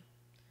like Him.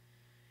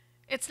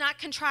 It's not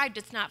contrived,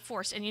 it's not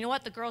forced. And you know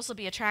what? The girls will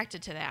be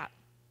attracted to that.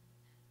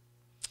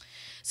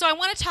 So I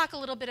want to talk a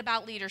little bit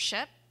about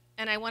leadership,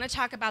 and I want to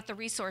talk about the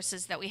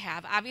resources that we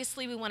have.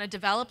 Obviously, we want to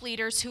develop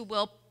leaders who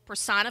will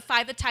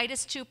personify the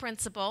Titus 2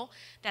 principle.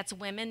 That's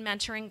women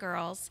mentoring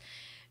girls.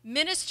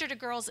 Minister to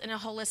girls in a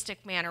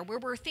holistic manner, where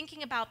we're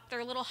thinking about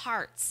their little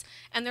hearts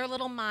and their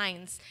little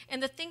minds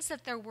and the things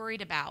that they're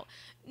worried about.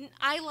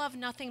 I love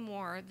nothing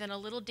more than a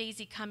little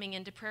Daisy coming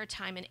into prayer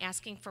time and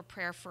asking for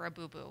prayer for a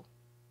boo-boo.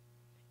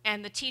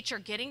 and the teacher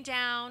getting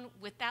down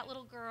with that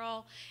little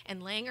girl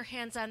and laying her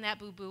hands on that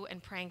boo-boo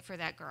and praying for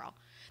that girl.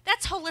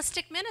 That's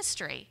holistic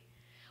ministry,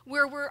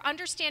 where we're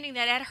understanding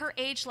that at her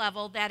age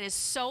level, that is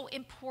so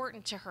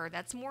important to her.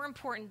 That's more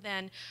important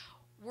than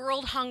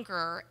world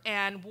hunger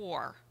and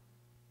war.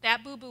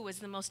 That boo-boo is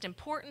the most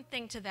important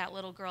thing to that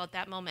little girl at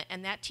that moment,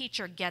 and that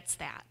teacher gets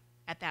that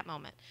at that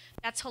moment.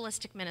 That's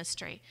holistic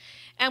ministry.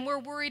 And we're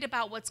worried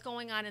about what's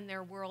going on in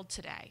their world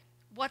today.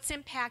 What's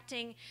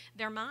impacting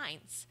their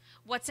minds?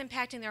 What's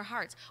impacting their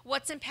hearts?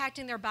 What's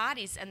impacting their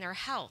bodies and their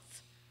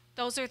health?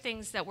 Those are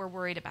things that we're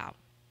worried about.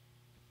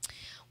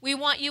 We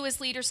want you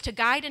as leaders to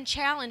guide and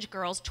challenge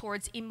girls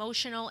towards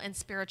emotional and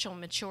spiritual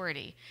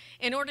maturity.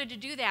 In order to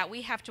do that,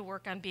 we have to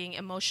work on being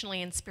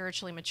emotionally and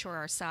spiritually mature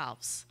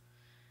ourselves.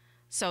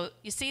 So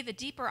you see, the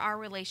deeper our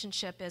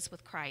relationship is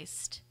with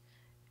Christ,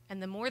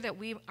 and the more that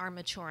we are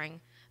maturing,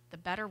 the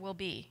better we'll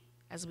be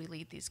as we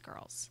lead these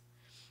girls.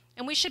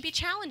 And we should be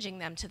challenging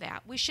them to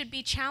that. We should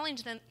be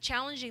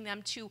challenging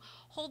them to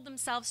hold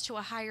themselves to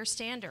a higher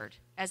standard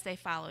as they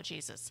follow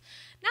Jesus.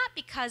 Not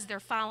because they're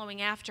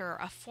following after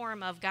a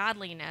form of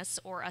godliness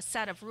or a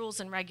set of rules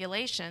and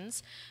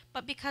regulations,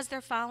 but because they're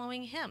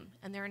following him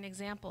and they're an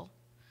example.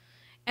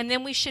 And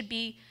then we should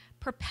be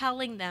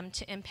propelling them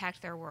to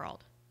impact their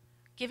world,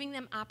 giving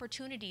them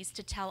opportunities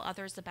to tell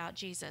others about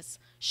Jesus,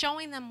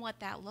 showing them what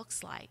that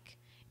looks like,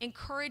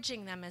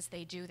 encouraging them as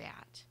they do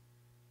that.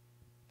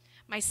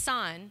 My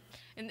son,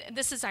 and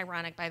this is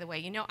ironic, by the way,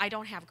 you know, I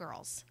don't have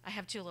girls. I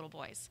have 2 little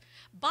boys.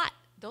 But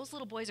those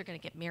little boys are going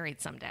to get married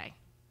someday.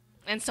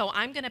 And so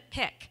I'm going to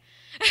pick.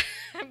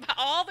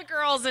 All the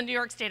girls in New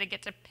York State, I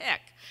get to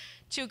pick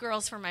 2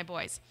 girls for my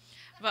boys.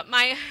 But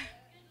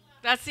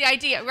that's the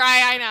idea.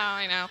 Right,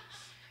 I know.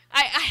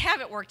 I have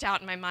it worked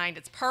out in my mind.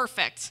 It's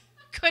perfect.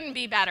 Couldn't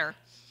be better.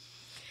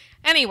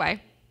 Anyway,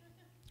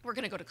 we're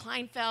going to go to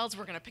Kleinfeld's.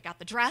 We're going to pick out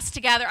the dress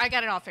together. I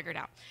got it all figured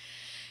out.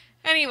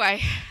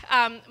 Anyway,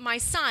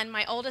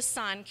 my oldest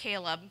son,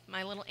 Caleb,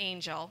 my little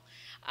angel,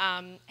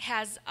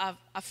 has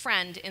a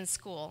friend in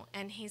school,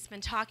 and he's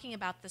been talking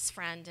about this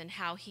friend and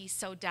how he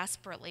so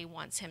desperately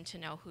wants him to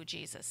know who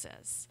Jesus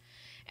is,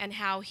 and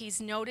how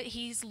he's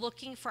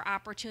looking for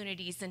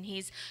opportunities, and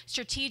he's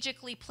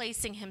strategically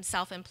placing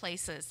himself in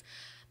places.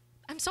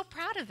 I'm so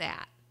proud of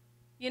that,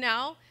 you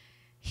know?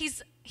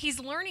 He's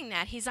learning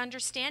that, he's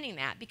understanding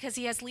that, because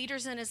he has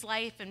leaders in his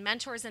life and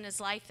mentors in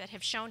his life that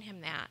have shown him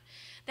that.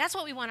 That's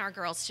what we want our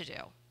girls to do.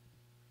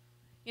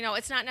 You know,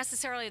 it's not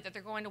necessarily that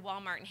they're going to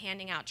Walmart and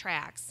handing out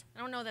tracts. I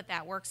don't know that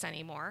that works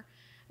anymore.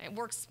 It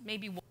works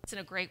maybe once in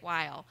a great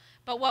while.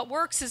 But what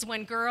works is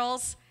when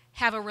girls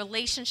have a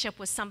relationship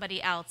with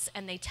somebody else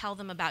and they tell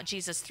them about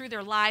Jesus through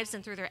their lives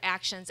and through their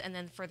actions and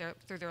then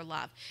through their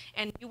love.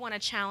 And you want to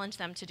challenge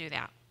them to do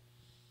that.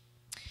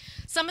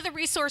 Some of the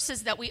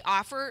resources that we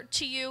offer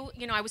to you,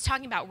 you know, I was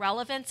talking about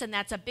relevance, and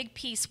that's a big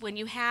piece. When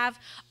you have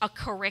a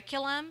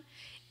curriculum,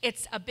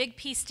 it's a big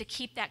piece to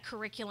keep that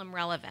curriculum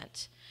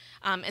relevant,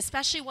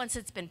 especially once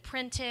it's been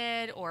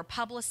printed or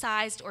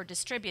publicized or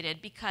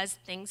distributed, because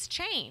things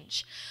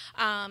change.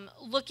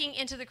 Looking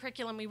into the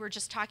curriculum, we were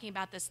just talking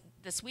about this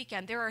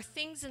weekend, there are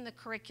things in the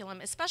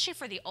curriculum, especially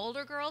for the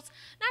older girls,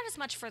 not as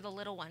much for the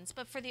little ones,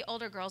 but for the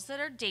older girls, that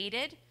are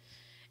dated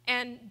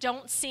and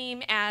don't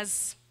seem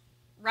as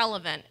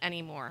relevant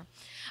anymore.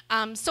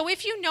 So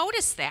if you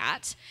notice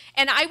that,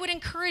 and I would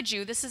encourage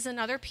you, this is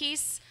another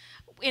piece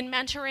in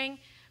mentoring,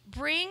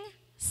 bring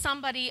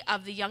somebody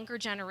of the younger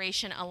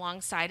generation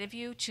alongside of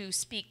you to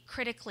speak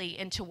critically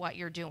into what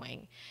you're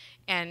doing,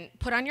 and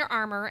put on your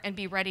armor and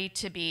be ready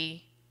to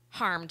be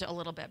harmed a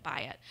little bit by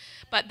it.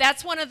 But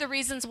that's one of the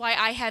reasons why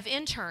I have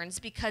interns,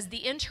 because the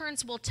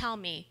interns will tell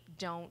me,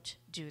 don't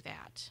do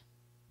that.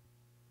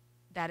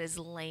 That is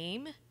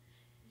lame.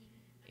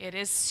 It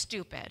is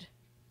stupid.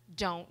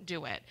 Don't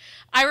do it.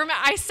 I remember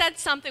I said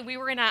something.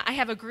 I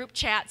have a group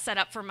chat set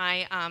up for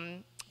my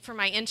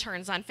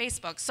interns on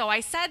Facebook. So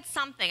I said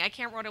something. I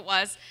can't remember what it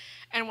was.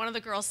 And one of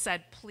the girls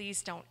said,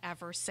 "Please don't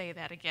ever say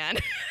that again."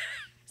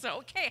 So,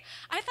 okay.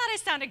 I thought I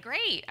sounded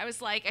great. I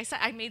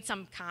made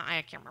some,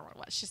 I can't remember what it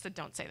was. She said,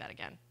 "Don't say that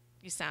again.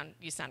 You sound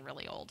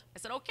really old." I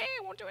said, "Okay, I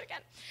won't do it again."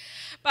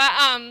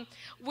 But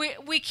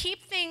we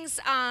keep things,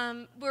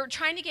 we're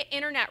trying to get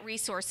internet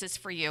resources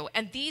for you,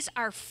 and these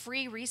are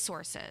free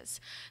resources.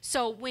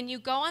 So when you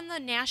go on the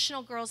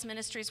National Girls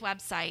Ministries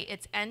website,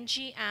 it's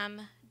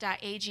ngm.ag.org.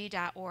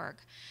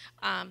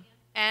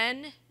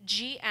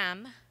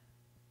 ngm.ag.org.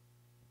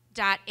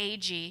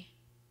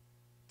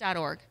 I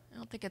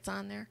don't think it's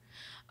on there.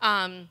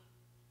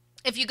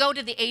 If you go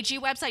to the AG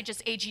website,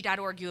 just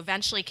ag.org, you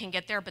eventually can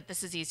get there, but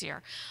this is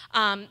easier.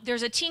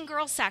 There's a teen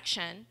girls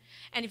section,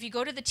 and if you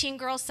go to the teen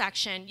girls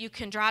section, you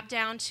can drop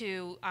down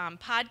to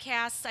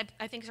podcasts,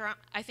 I think are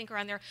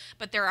on there,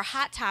 but there are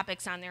hot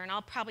topics on there, and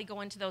I'll probably go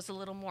into those a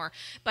little more.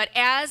 But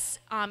as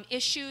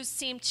issues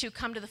seem to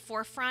come to the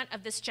forefront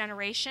of this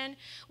generation,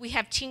 we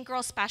have teen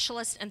girl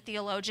specialists and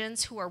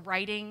theologians who are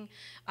writing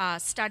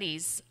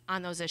studies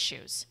on those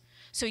issues.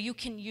 So you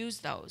can use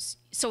those.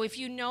 So if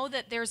you know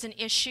that there's an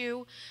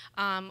issue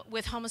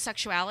with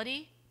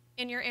homosexuality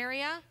in your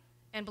area,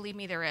 and believe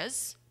me, there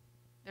is.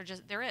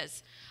 There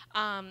is.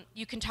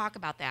 You can talk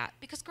about that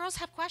because girls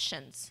have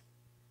questions.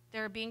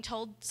 They're being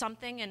told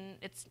something and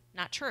it's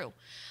not true.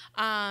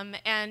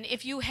 And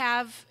if you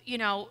have,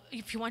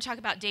 if you want to talk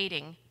about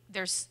dating,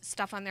 there's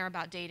stuff on there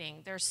about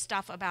dating. There's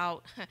stuff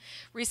about,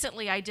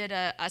 recently I did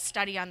a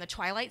study on the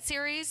Twilight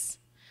series,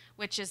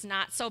 which is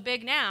not so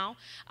big now,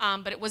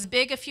 but it was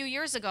big a few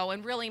years ago.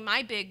 And really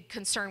my big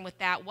concern with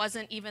that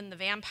wasn't even the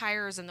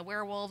vampires and the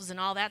werewolves and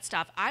all that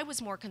stuff. I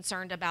was more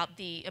concerned about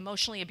the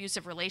emotionally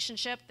abusive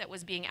relationship that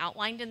was being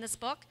outlined in this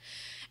book.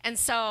 And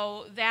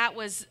so that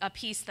was a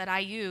piece that I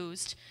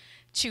used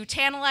to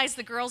tantalize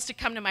the girls to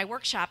come to my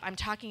workshop. I'm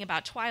talking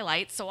about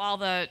Twilight, so all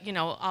the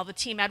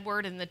Team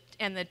Edward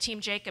and the Team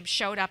Jacob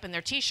showed up in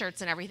their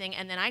T-shirts and everything,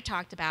 and then I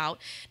talked about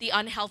the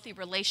unhealthy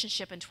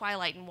relationship in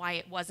Twilight and why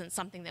it wasn't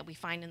something that we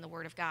find in the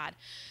Word of God.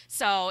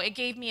 So it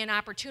gave me an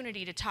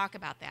opportunity to talk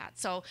about that.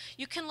 So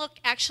you can look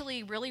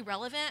actually really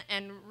relevant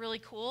and really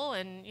cool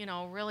and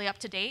really up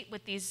to date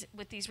with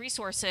these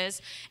resources,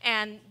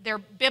 and they're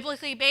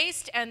biblically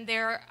based, and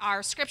there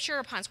are scripture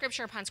upon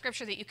scripture upon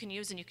scripture that you can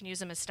use, and you can use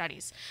them as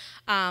studies.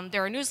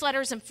 There are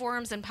newsletters and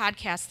forums and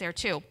podcasts there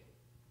too.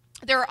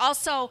 There are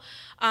also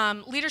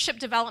leadership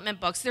development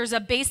books. There's a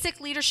basic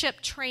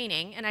leadership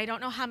training, and I don't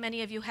know how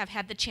many of you have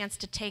had the chance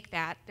to take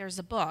that. There's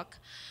a book.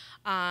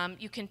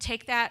 You can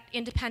take that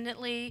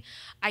independently.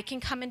 I can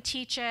come and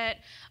teach it.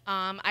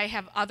 I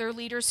have other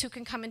leaders who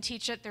can come and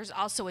teach it. There's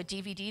also a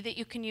DVD that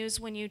you can use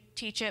when you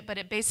teach it, but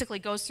it basically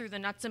goes through the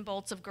nuts and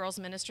bolts of girls'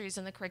 ministries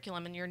and the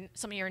curriculum, and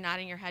some of you are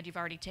nodding your head, you've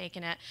already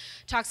taken it.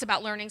 Talks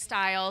about learning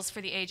styles for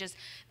the ages.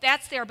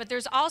 That's there, but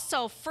there's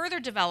also further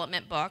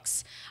development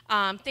books,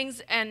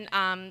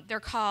 they're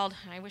called,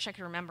 I wish I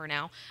could remember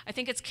now, I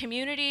think it's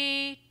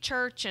Community,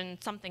 Church,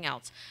 and something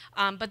else.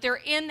 But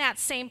they're in that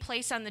same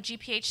place on the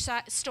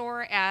GPH store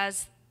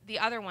as the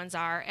other ones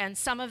are, and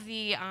some of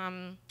the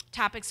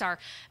topics are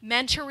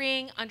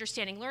mentoring,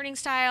 understanding learning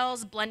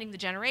styles, blending the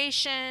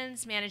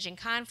generations, managing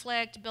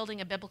conflict, building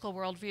a biblical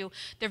worldview.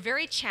 They're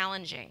very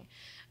challenging.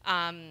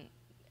 And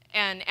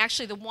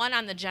actually the one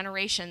on the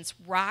generations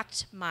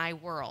rocked my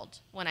world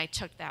when I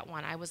took that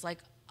one. I was like,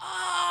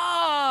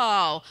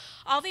 oh,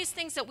 all these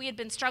things that we had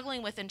been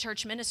struggling with in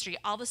church ministry,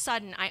 all of a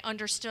sudden I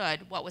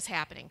understood what was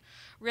happening.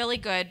 Really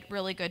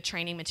good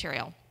training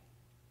material.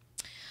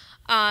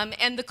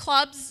 And the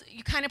clubs,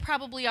 you kind of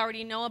probably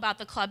already know about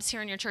the clubs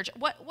here in your church.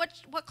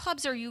 What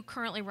clubs are you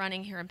currently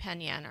running here in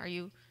Penn Yan? Are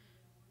you?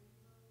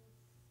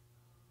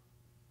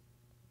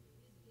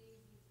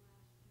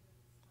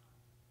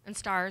 And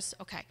Stars,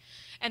 okay.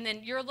 And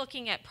then you're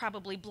looking at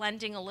probably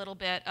blending a little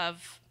bit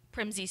of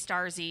Primsy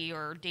Starsy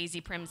or Daisy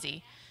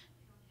Primsy.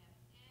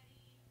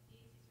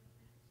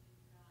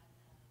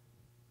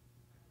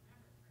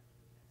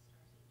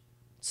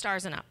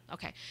 Stars and Up,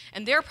 okay.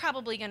 And they're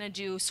probably going to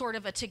do sort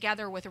of a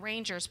Together with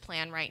Rangers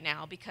plan right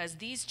now because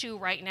these two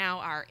right now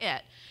are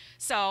it.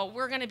 So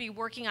we're going to be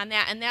working on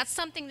that, and that's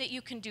something that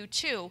you can do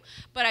too.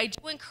 But I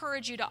do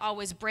encourage you to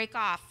always break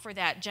off for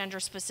that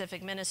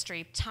gender-specific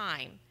ministry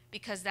time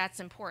because that's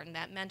important.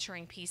 That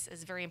mentoring piece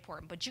is very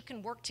important. But you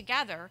can work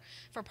together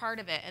for part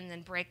of it and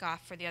then break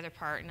off for the other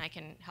part, and I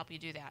can help you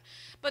do that.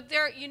 But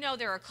there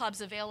are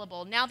clubs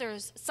available. Now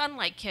there's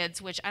Sunlight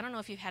Kids, which I don't know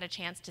if you've had a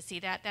chance to see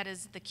that. That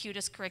is the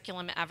cutest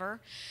curriculum ever.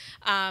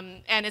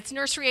 And it's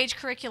nursery age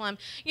curriculum.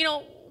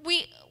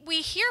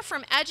 We hear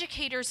from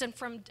educators and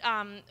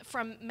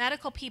from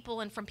medical people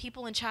and from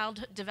people in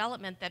child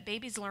development that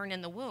babies learn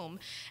in the womb,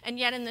 and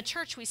yet in the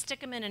church we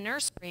stick them in a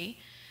nursery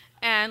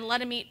and let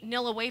them eat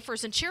Nilla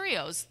wafers and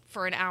Cheerios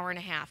for an hour and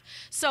a half.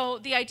 So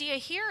the idea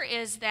here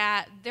is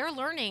that they're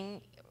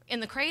learning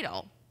in the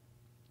cradle,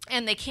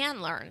 and they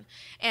can learn.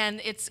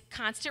 And it's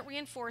constant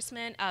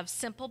reinforcement of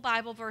simple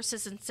Bible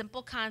verses and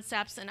simple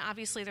concepts, and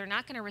obviously they're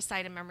not going to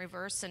recite a memory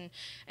verse and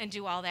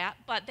do all that,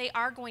 but they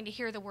are going to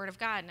hear the Word of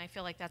God, and I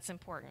feel like that's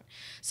important.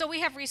 So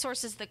we have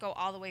resources that go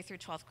all the way through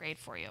 12th grade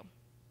for you.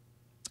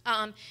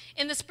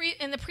 In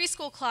the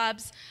preschool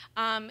clubs,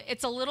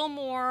 it's a little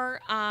more...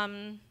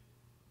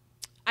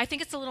 I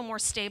think it's a little more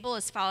stable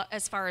as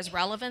far as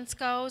relevance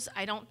goes.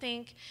 I don't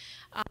think,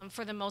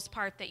 for the most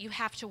part, that you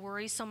have to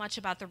worry so much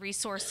about the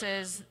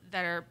resources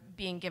that are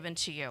being given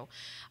to you.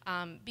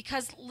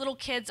 Because little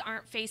kids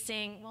aren't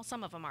facing, well,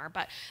 some of them are,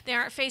 but they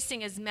aren't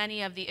facing as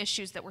many of the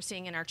issues that we're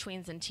seeing in our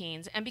tweens and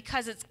teens, and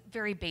because it's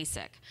very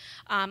basic.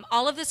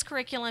 All of this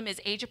curriculum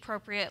is age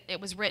appropriate. It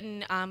was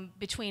written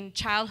between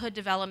childhood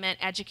development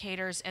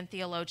educators and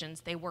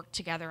theologians. They work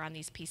together on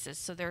these pieces,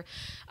 so they're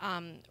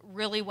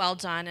really well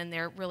done and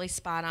they're really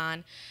spot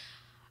on.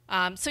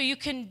 So you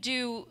can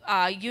do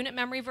unit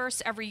memory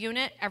verse every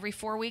unit. Every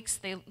 4 weeks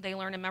they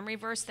learn a memory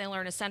verse. They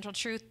learn a central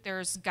truth.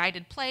 There's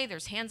guided play.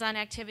 There's hands-on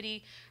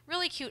activity.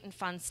 Really cute and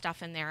fun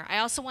stuff in there. I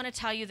also want to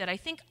tell you that I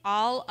think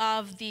all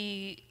of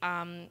the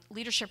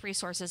leadership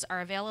resources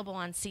are available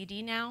on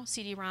CD now,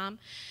 CD-ROM.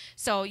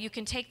 So you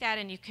can take that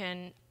and you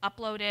can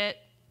upload it,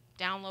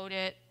 download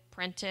it,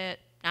 print it,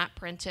 not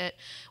print it,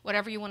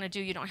 whatever you want to do.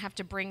 You don't have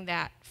to bring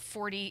that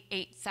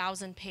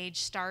 48,000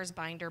 page stars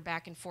binder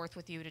back and forth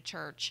with you to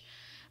church.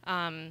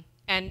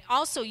 And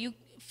also, you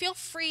feel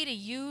free to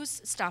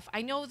use stuff.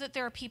 I know that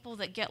there are people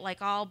that get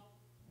like all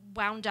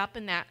wound up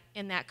in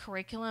that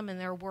curriculum, and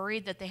they're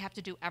worried that they have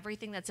to do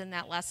everything that's in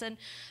that lesson.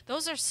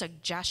 Those are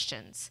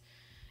suggestions.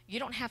 You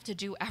don't have to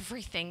do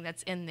everything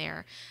that's in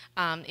there.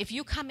 If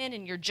you come in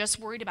and you're just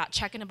worried about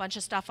checking a bunch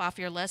of stuff off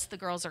your list, the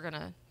girls they're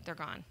gone. They're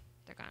gone.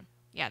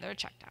 Yeah, they're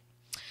checked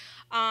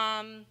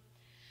out.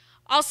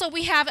 Also,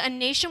 we have a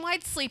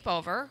nationwide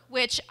sleepover,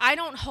 which I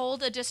don't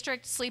hold a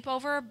district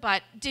sleepover,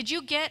 but did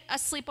you get a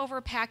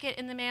sleepover packet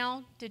in the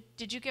mail?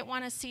 Did you get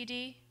one, a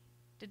CD?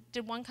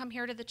 Did one come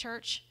here to the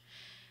church?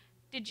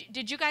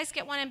 Did you guys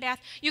get one in Bath?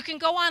 You can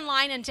go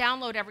online and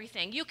download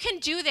everything. You can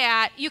do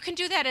that. You can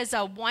do that as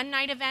a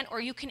one-night event,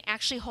 or you can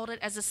actually hold it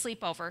as a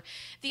sleepover.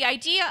 The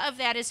idea of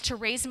that is to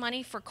raise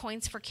money for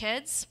Coins for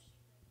Kids,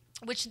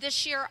 which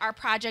this year our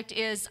project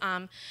is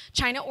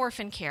China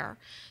Orphan Care.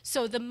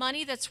 So the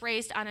money that's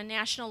raised on a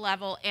national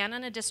level and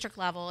on a district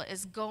level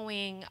is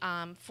going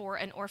for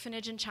an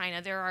orphanage in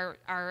China. There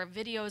are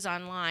videos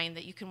online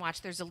that you can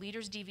watch. There's a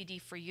Leaders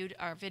DVD for you,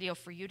 or video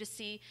for you to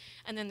see,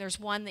 and then there's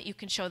one that you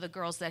can show the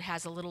girls that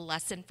has a little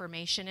less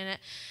information in it.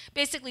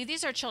 Basically,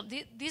 these are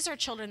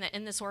children that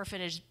in this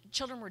orphanage,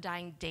 children were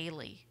dying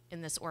daily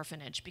in this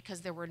orphanage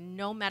because there were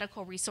no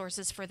medical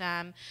resources for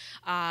them.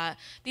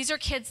 These are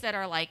kids that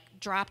are like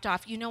dropped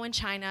off. You know, in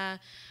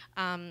China,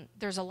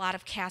 there's a lot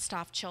of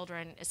cast-off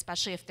children,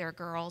 especially if they're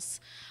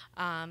girls,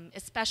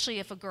 especially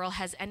if a girl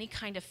has any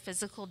kind of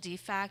physical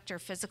defect or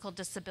physical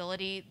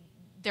disability,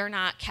 they're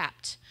not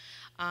kept.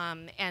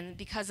 And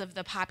because of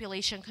the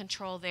population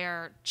control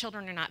there,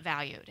 children are not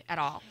valued at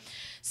all.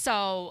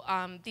 So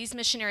these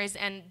missionaries,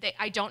 and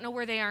I don't know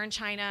where they are in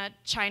China.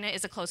 China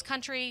is a closed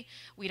country.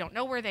 We don't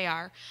know where they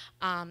are.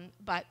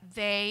 But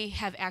they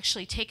have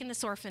actually taken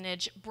this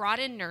orphanage, brought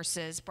in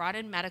nurses, brought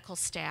in medical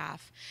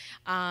staff.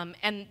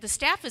 And the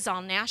staff is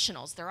all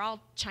nationals. They're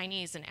all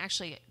Chinese, and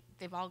actually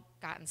they've all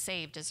gotten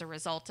saved as a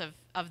result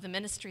of the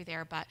ministry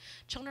there, but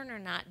children are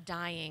not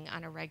dying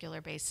on a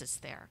regular basis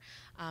there.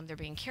 They're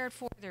being cared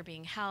for, they're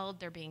being held,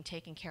 they're being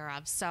taken care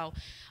of. So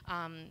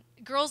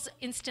girls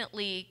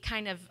instantly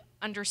kind of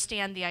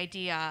understand the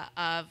idea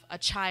of a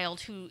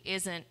child who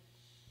isn't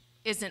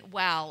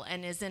well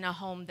and is in a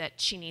home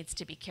that she needs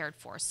to be cared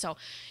for. So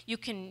you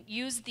can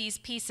use these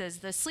pieces.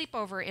 The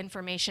sleepover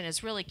information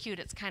is really cute.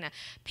 It's kind of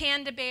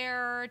panda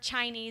bear,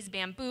 Chinese,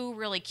 bamboo,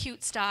 really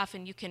cute stuff,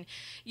 and you can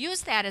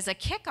use that as a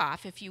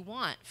kickoff if you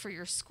want for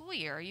your school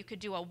year. You could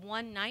do a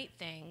one-night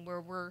thing where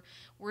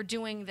we're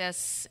doing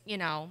this, you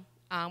know,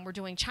 we're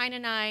doing China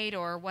night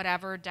or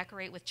whatever,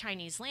 decorate with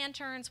Chinese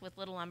lanterns, with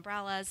little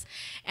umbrellas,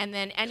 and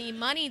then any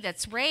money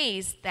that's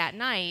raised that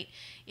night,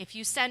 if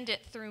you send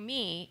it through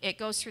me, it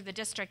goes through the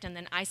district, and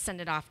then I send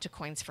it off to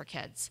Coins for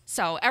Kids.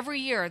 So every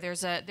year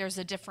there's a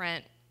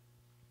different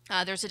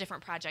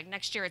project.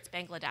 Next year it's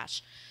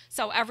Bangladesh.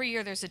 So every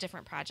year there's a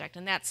different project,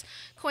 and that's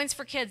Coins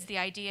for Kids. The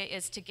idea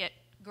is to get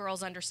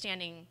girls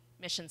understanding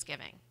missions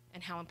giving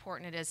and how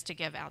important it is to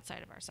give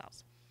outside of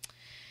ourselves.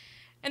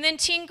 And then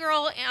teen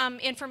girl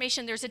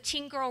information, there's a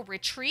teen girl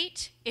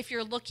retreat. If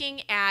you're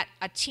looking at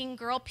a teen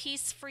girl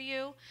piece for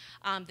you,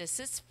 this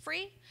is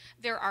free.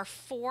 There are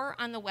 4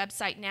 on the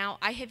website now.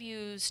 I have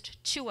used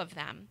 2 of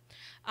them.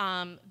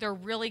 They're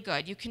really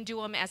good. You can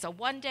do them as a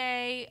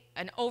 1-day,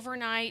 an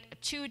overnight, a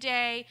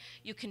 2-day.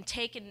 You can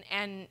take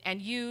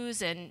and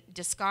use and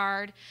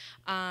discard.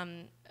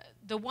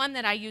 The one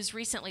that I used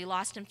recently,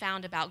 Lost and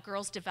Found, about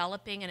girls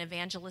developing an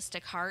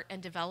evangelistic heart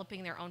and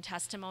developing their own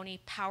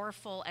testimony,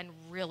 powerful and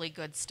really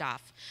good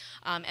stuff.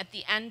 At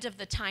the end of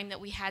the time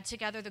that we had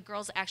together, the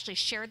girls actually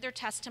shared their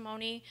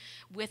testimony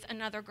with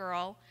another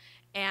girl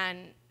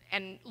and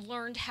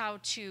learned how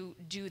to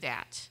do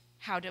that,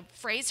 how to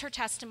phrase her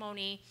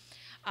testimony,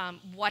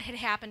 what had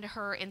happened to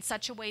her in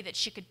such a way that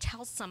she could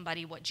tell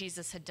somebody what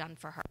Jesus had done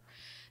for her.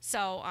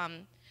 So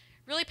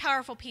really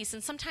powerful piece.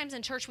 And sometimes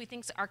in church we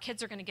think our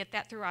kids are going to get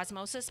that through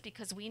osmosis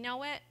because we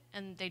know it,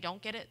 and they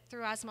don't get it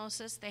through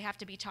osmosis. They have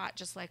to be taught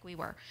just like we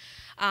were.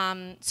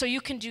 So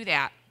you can do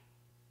that.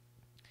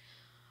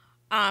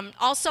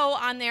 Also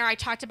on there, I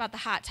talked about the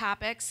hot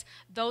topics.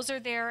 Those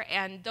are there,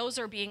 and those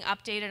are being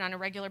updated on a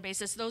regular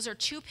basis. Those are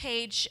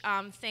 2-page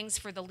things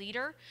for the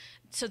leader.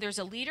 So there's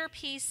a leader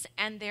piece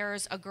and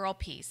there's a girl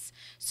piece.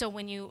 So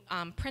when you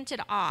print it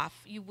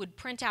off, you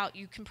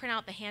can print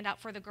out the handout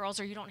for the girls,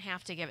 or you don't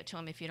have to give it to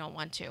them if you don't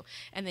want to.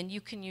 And then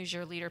you can use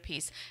your leader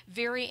piece.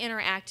 Very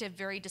interactive,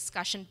 very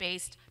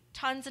discussion-based,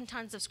 tons and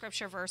tons of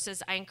scripture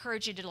verses. I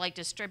encourage you to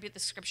distribute the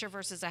scripture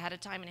verses ahead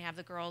of time and have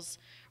the girls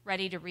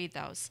ready to read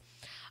those.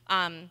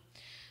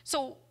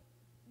 So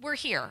we're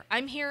here.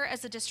 I'm here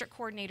as a district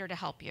coordinator to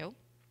help you.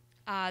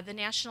 The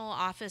national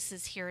office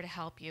is here to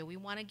help you. We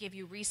want to give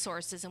you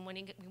resources, and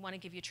we want to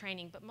give you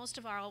training, but most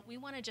of all, we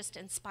want to just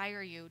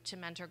inspire you to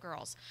mentor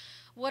girls,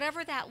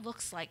 whatever that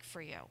looks like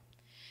for you.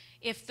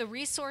 If the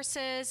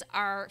resources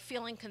are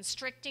feeling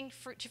constricting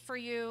for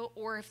you,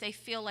 or if they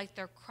feel like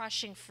they're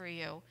crushing for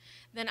you,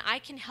 then I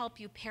can help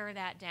you pare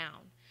that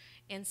down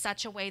in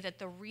such a way that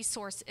the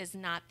resource is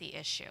not the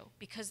issue,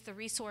 because the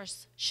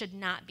resource should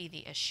not be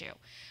the issue.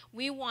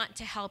 We want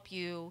to help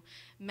you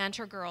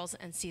mentor girls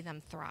and see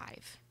them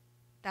thrive.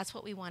 That's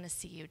what we want to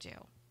see you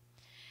do.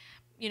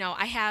 You know,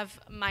 I have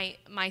my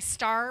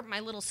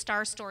little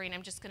star story, and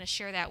I'm just going to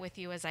share that with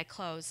you as I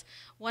close.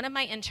 One of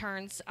my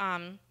interns,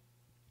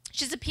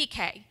 she's a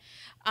PK,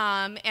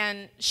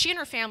 and she and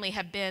her family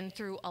have been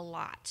through a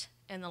lot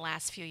in the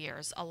last few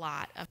years. A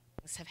lot of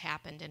things have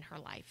happened in her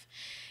life.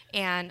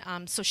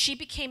 And so she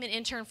became an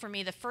intern for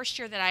me the first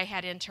year that I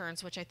had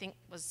interns, which I think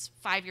was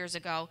 5 years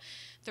ago.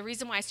 The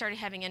reason why I started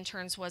having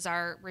interns was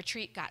our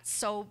retreat got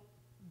so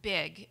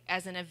big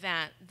as an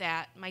event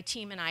that my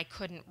team and I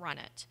couldn't run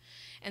it.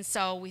 And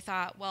so we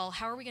thought, well,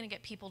 how are we going to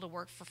get people to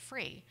work for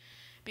free?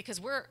 Because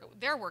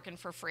they're working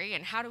for free,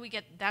 and how do we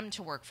get them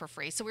to work for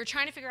free? So we were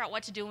trying to figure out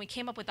what to do, and we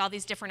came up with all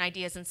these different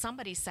ideas, and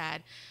somebody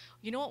said,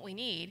 you know what we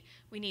need?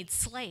 We need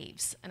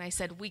slaves. And I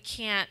said, we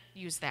can't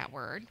use that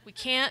word. We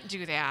can't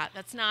do that.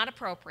 That's not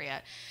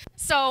appropriate.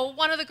 So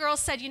one of the girls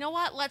said, you know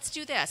what? Let's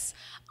do this.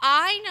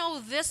 I know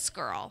this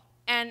girl,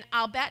 and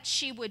I'll bet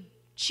she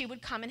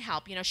would come and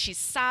help. You know, she's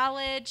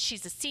solid,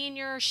 she's a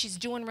senior, she's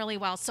doing really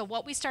well. So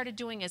what we started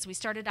doing is we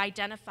started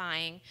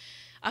identifying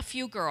a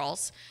few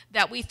girls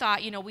that we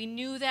thought, you know, we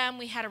knew them,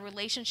 we had a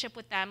relationship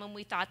with them, and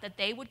we thought that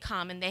they would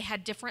come, and they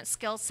had different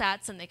skill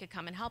sets, and they could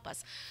come and help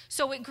us.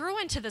 So it grew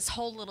into this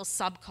whole little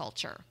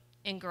subculture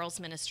in girls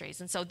ministries.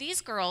 And so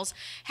these girls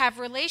have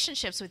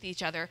relationships with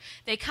each other.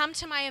 They come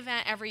to my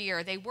event every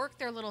year. They work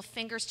their little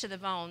fingers to the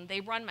bone.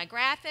 They run my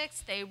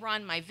graphics, they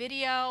run my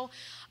video,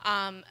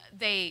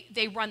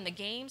 they run the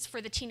games for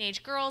the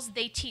teenage girls.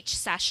 They teach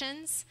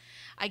sessions.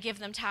 I give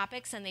them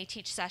topics and they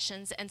teach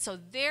sessions. And so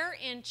they're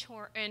in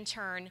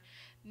turn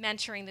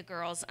mentoring the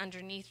girls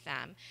underneath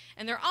them.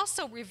 And they're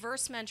also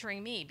reverse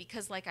mentoring me,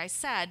 because like I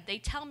said, they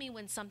tell me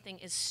when something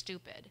is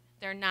stupid.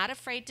 They're not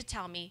afraid to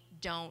tell me,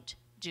 don't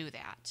do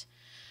that.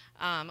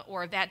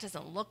 Or that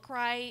doesn't look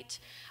right,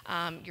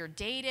 you're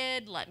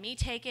dated, let me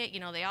take it. You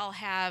know, they all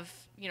have,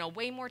 you know,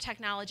 way more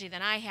technology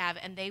than I have,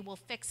 and they will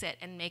fix it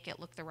and make it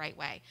look the right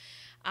way.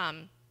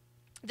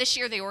 This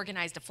year they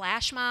organized a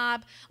flash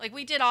mob. Like,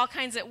 we did all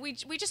kinds of, we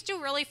just do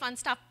really fun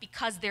stuff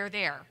because they're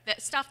there.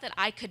 That stuff that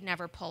I could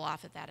never pull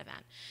off at that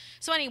event.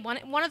 So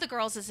anyway, one of the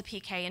girls is a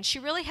PK, and she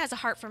really has a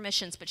heart for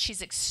missions, but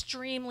she's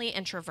extremely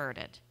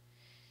introverted.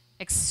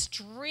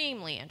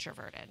 Extremely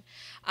introverted.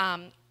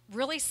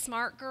 Really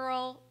smart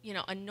girl, you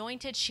know,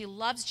 anointed. She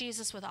loves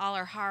Jesus with all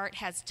her heart,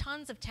 has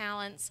tons of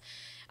talents,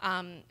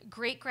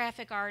 great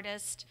graphic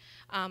artist,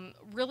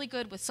 really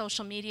good with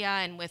social media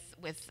and with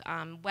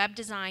web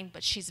design,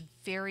 but she's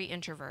very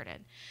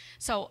introverted.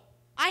 So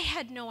I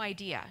had no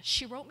idea.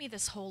 She wrote me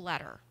this whole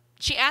letter.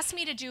 She asked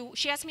me to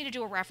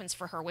do a reference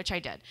for her, which I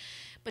did.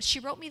 But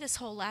she wrote me this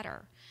whole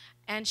letter.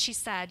 And she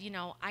said, you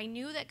know, I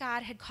knew that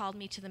God had called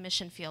me to the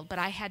mission field, but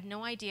I had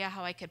no idea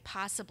how I could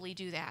possibly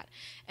do that.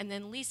 And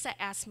then Lisa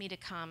asked me to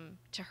come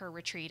to her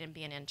retreat and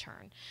be an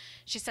intern.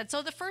 She said,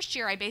 so the first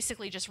year I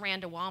basically just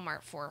ran to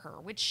Walmart for her,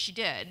 which she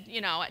did.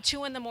 You know, at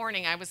 2 in the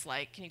morning I was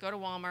like, can you go to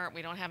Walmart?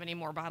 We don't have any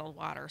more bottled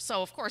water.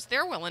 So of course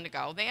they're willing to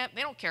go. They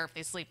don't care if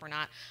they sleep or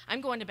not.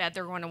 I'm going to bed,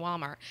 they're going to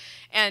Walmart.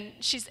 And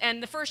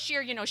the first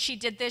year, you know, she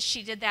did this,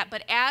 she did that.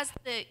 But as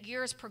the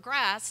years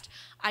progressed,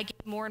 I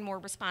gave more and more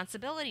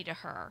responsibility to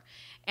her.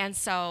 And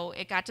so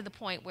it got to the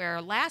point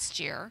where last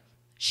year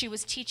she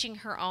was teaching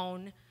her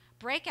own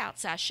breakout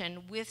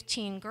session with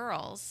teen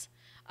girls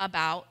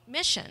about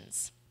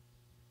missions.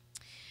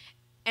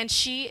 And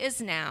she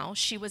did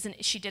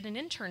an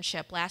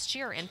internship last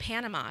year in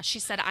Panama. She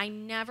said, I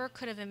never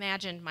could have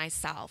imagined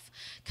myself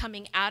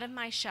coming out of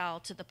my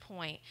shell to the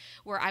point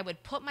where I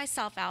would put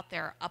myself out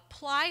there,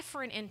 apply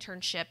for an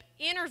internship,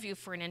 interview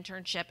for an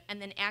internship,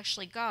 and then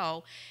actually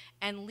go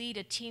and lead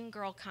a teen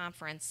girl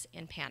conference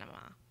in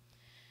Panama.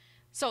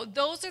 So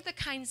those are the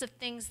kinds of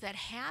things that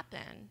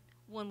happen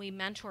when we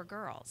mentor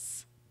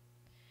girls.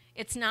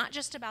 It's not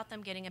just about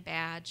them getting a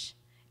badge.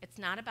 It's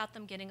not about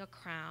them getting a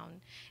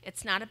crown.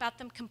 It's not about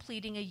them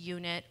completing a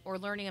unit or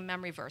learning a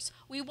memory verse.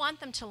 We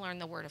want them to learn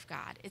the Word of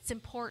God. It's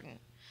important.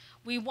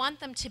 We want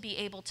them to be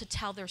able to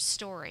tell their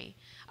story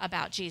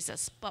about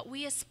Jesus, but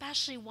we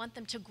especially want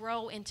them to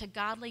grow into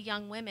godly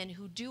young women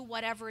who do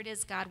whatever it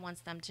is God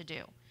wants them to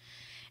do.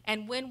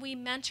 And when we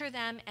mentor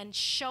them and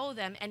show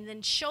them, and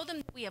then show them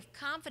that we have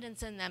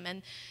confidence in them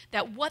and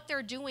that what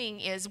they're doing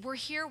is, we're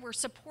here, we're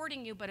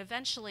supporting you, but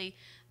eventually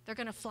they're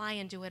going to fly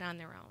and do it on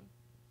their own.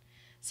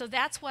 So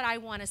that's what I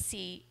want to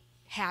see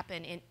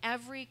happen in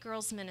every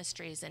girls'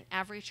 ministries in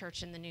every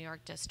church in the New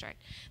York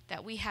district,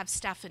 that we have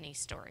Stephanie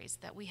stories,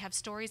 that we have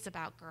stories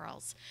about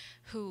girls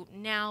who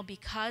now,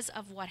 because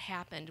of what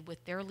happened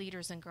with their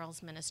leaders in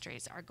girls'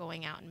 ministries, are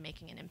going out and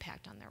making an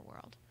impact on their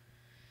world.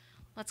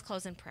 Let's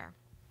close in prayer.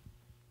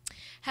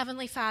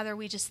 Heavenly Father,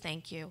 we just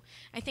thank you.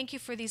 I thank you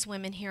for these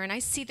women here, and I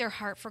see their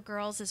heart for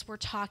girls as we're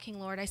talking,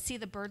 Lord. I see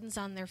the burdens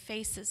on their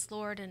faces,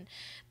 Lord, and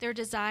their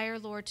desire,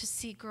 Lord, to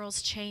see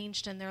girls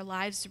changed and their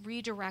lives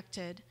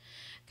redirected.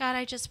 God,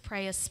 I just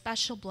pray a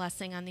special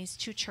blessing on these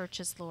 2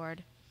 churches,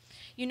 Lord.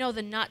 You know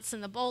the nuts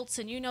and the bolts,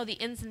 and you know the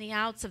ins and the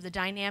outs of the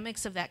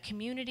dynamics of that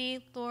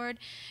community, Lord.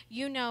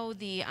 You know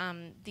the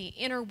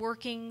inner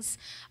workings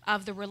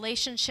of the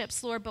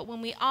relationships, Lord. But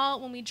when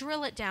we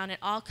drill it down, it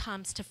all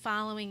comes to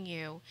following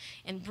you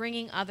and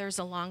bringing others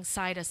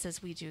alongside us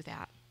as we do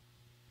that.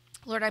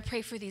 Lord, I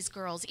pray for these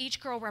girls,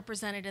 each girl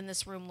represented in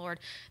this room, Lord,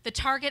 the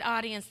target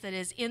audience that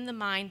is in the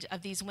mind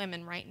of these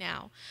women right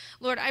now.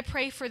 Lord, I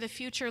pray for the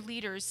future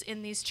leaders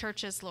in these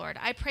churches, Lord.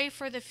 I pray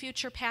for the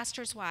future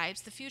pastors'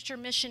 wives, the future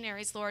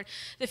missionaries, Lord,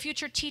 the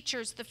future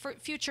teachers, the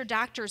future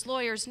doctors,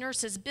 lawyers,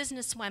 nurses,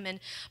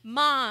 businesswomen,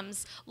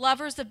 moms,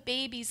 lovers of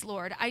babies,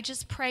 Lord. I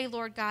just pray,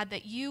 Lord God,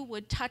 that you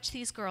would touch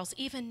these girls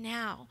even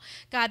now.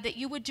 God, that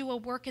you would do a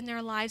work in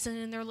their lives and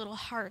in their little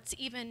hearts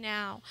even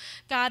now.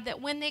 God, that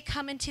when they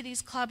come into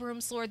these club rooms,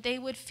 Lord, they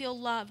would feel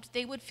loved,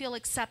 they would feel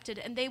accepted,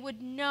 and they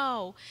would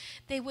know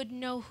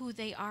who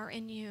they are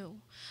in you.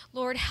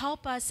 Lord,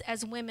 help us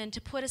as women to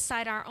put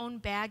aside our own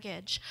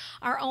baggage,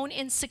 our own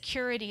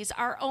insecurities,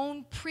 our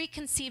own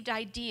preconceived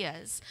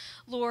ideas,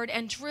 Lord,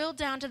 and drill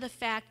down to the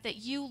fact that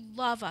you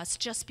love us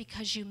just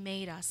because you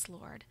made us,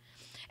 Lord.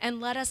 And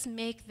let us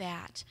make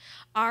that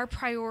our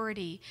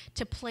priority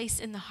to place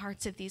in the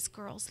hearts of these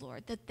girls,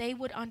 Lord, that they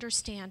would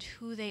understand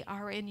who they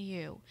are in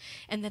you,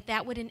 and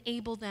that would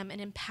enable them and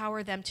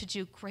empower them to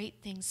do great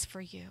things for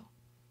you.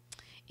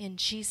 In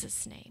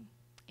Jesus' name,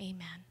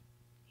 amen.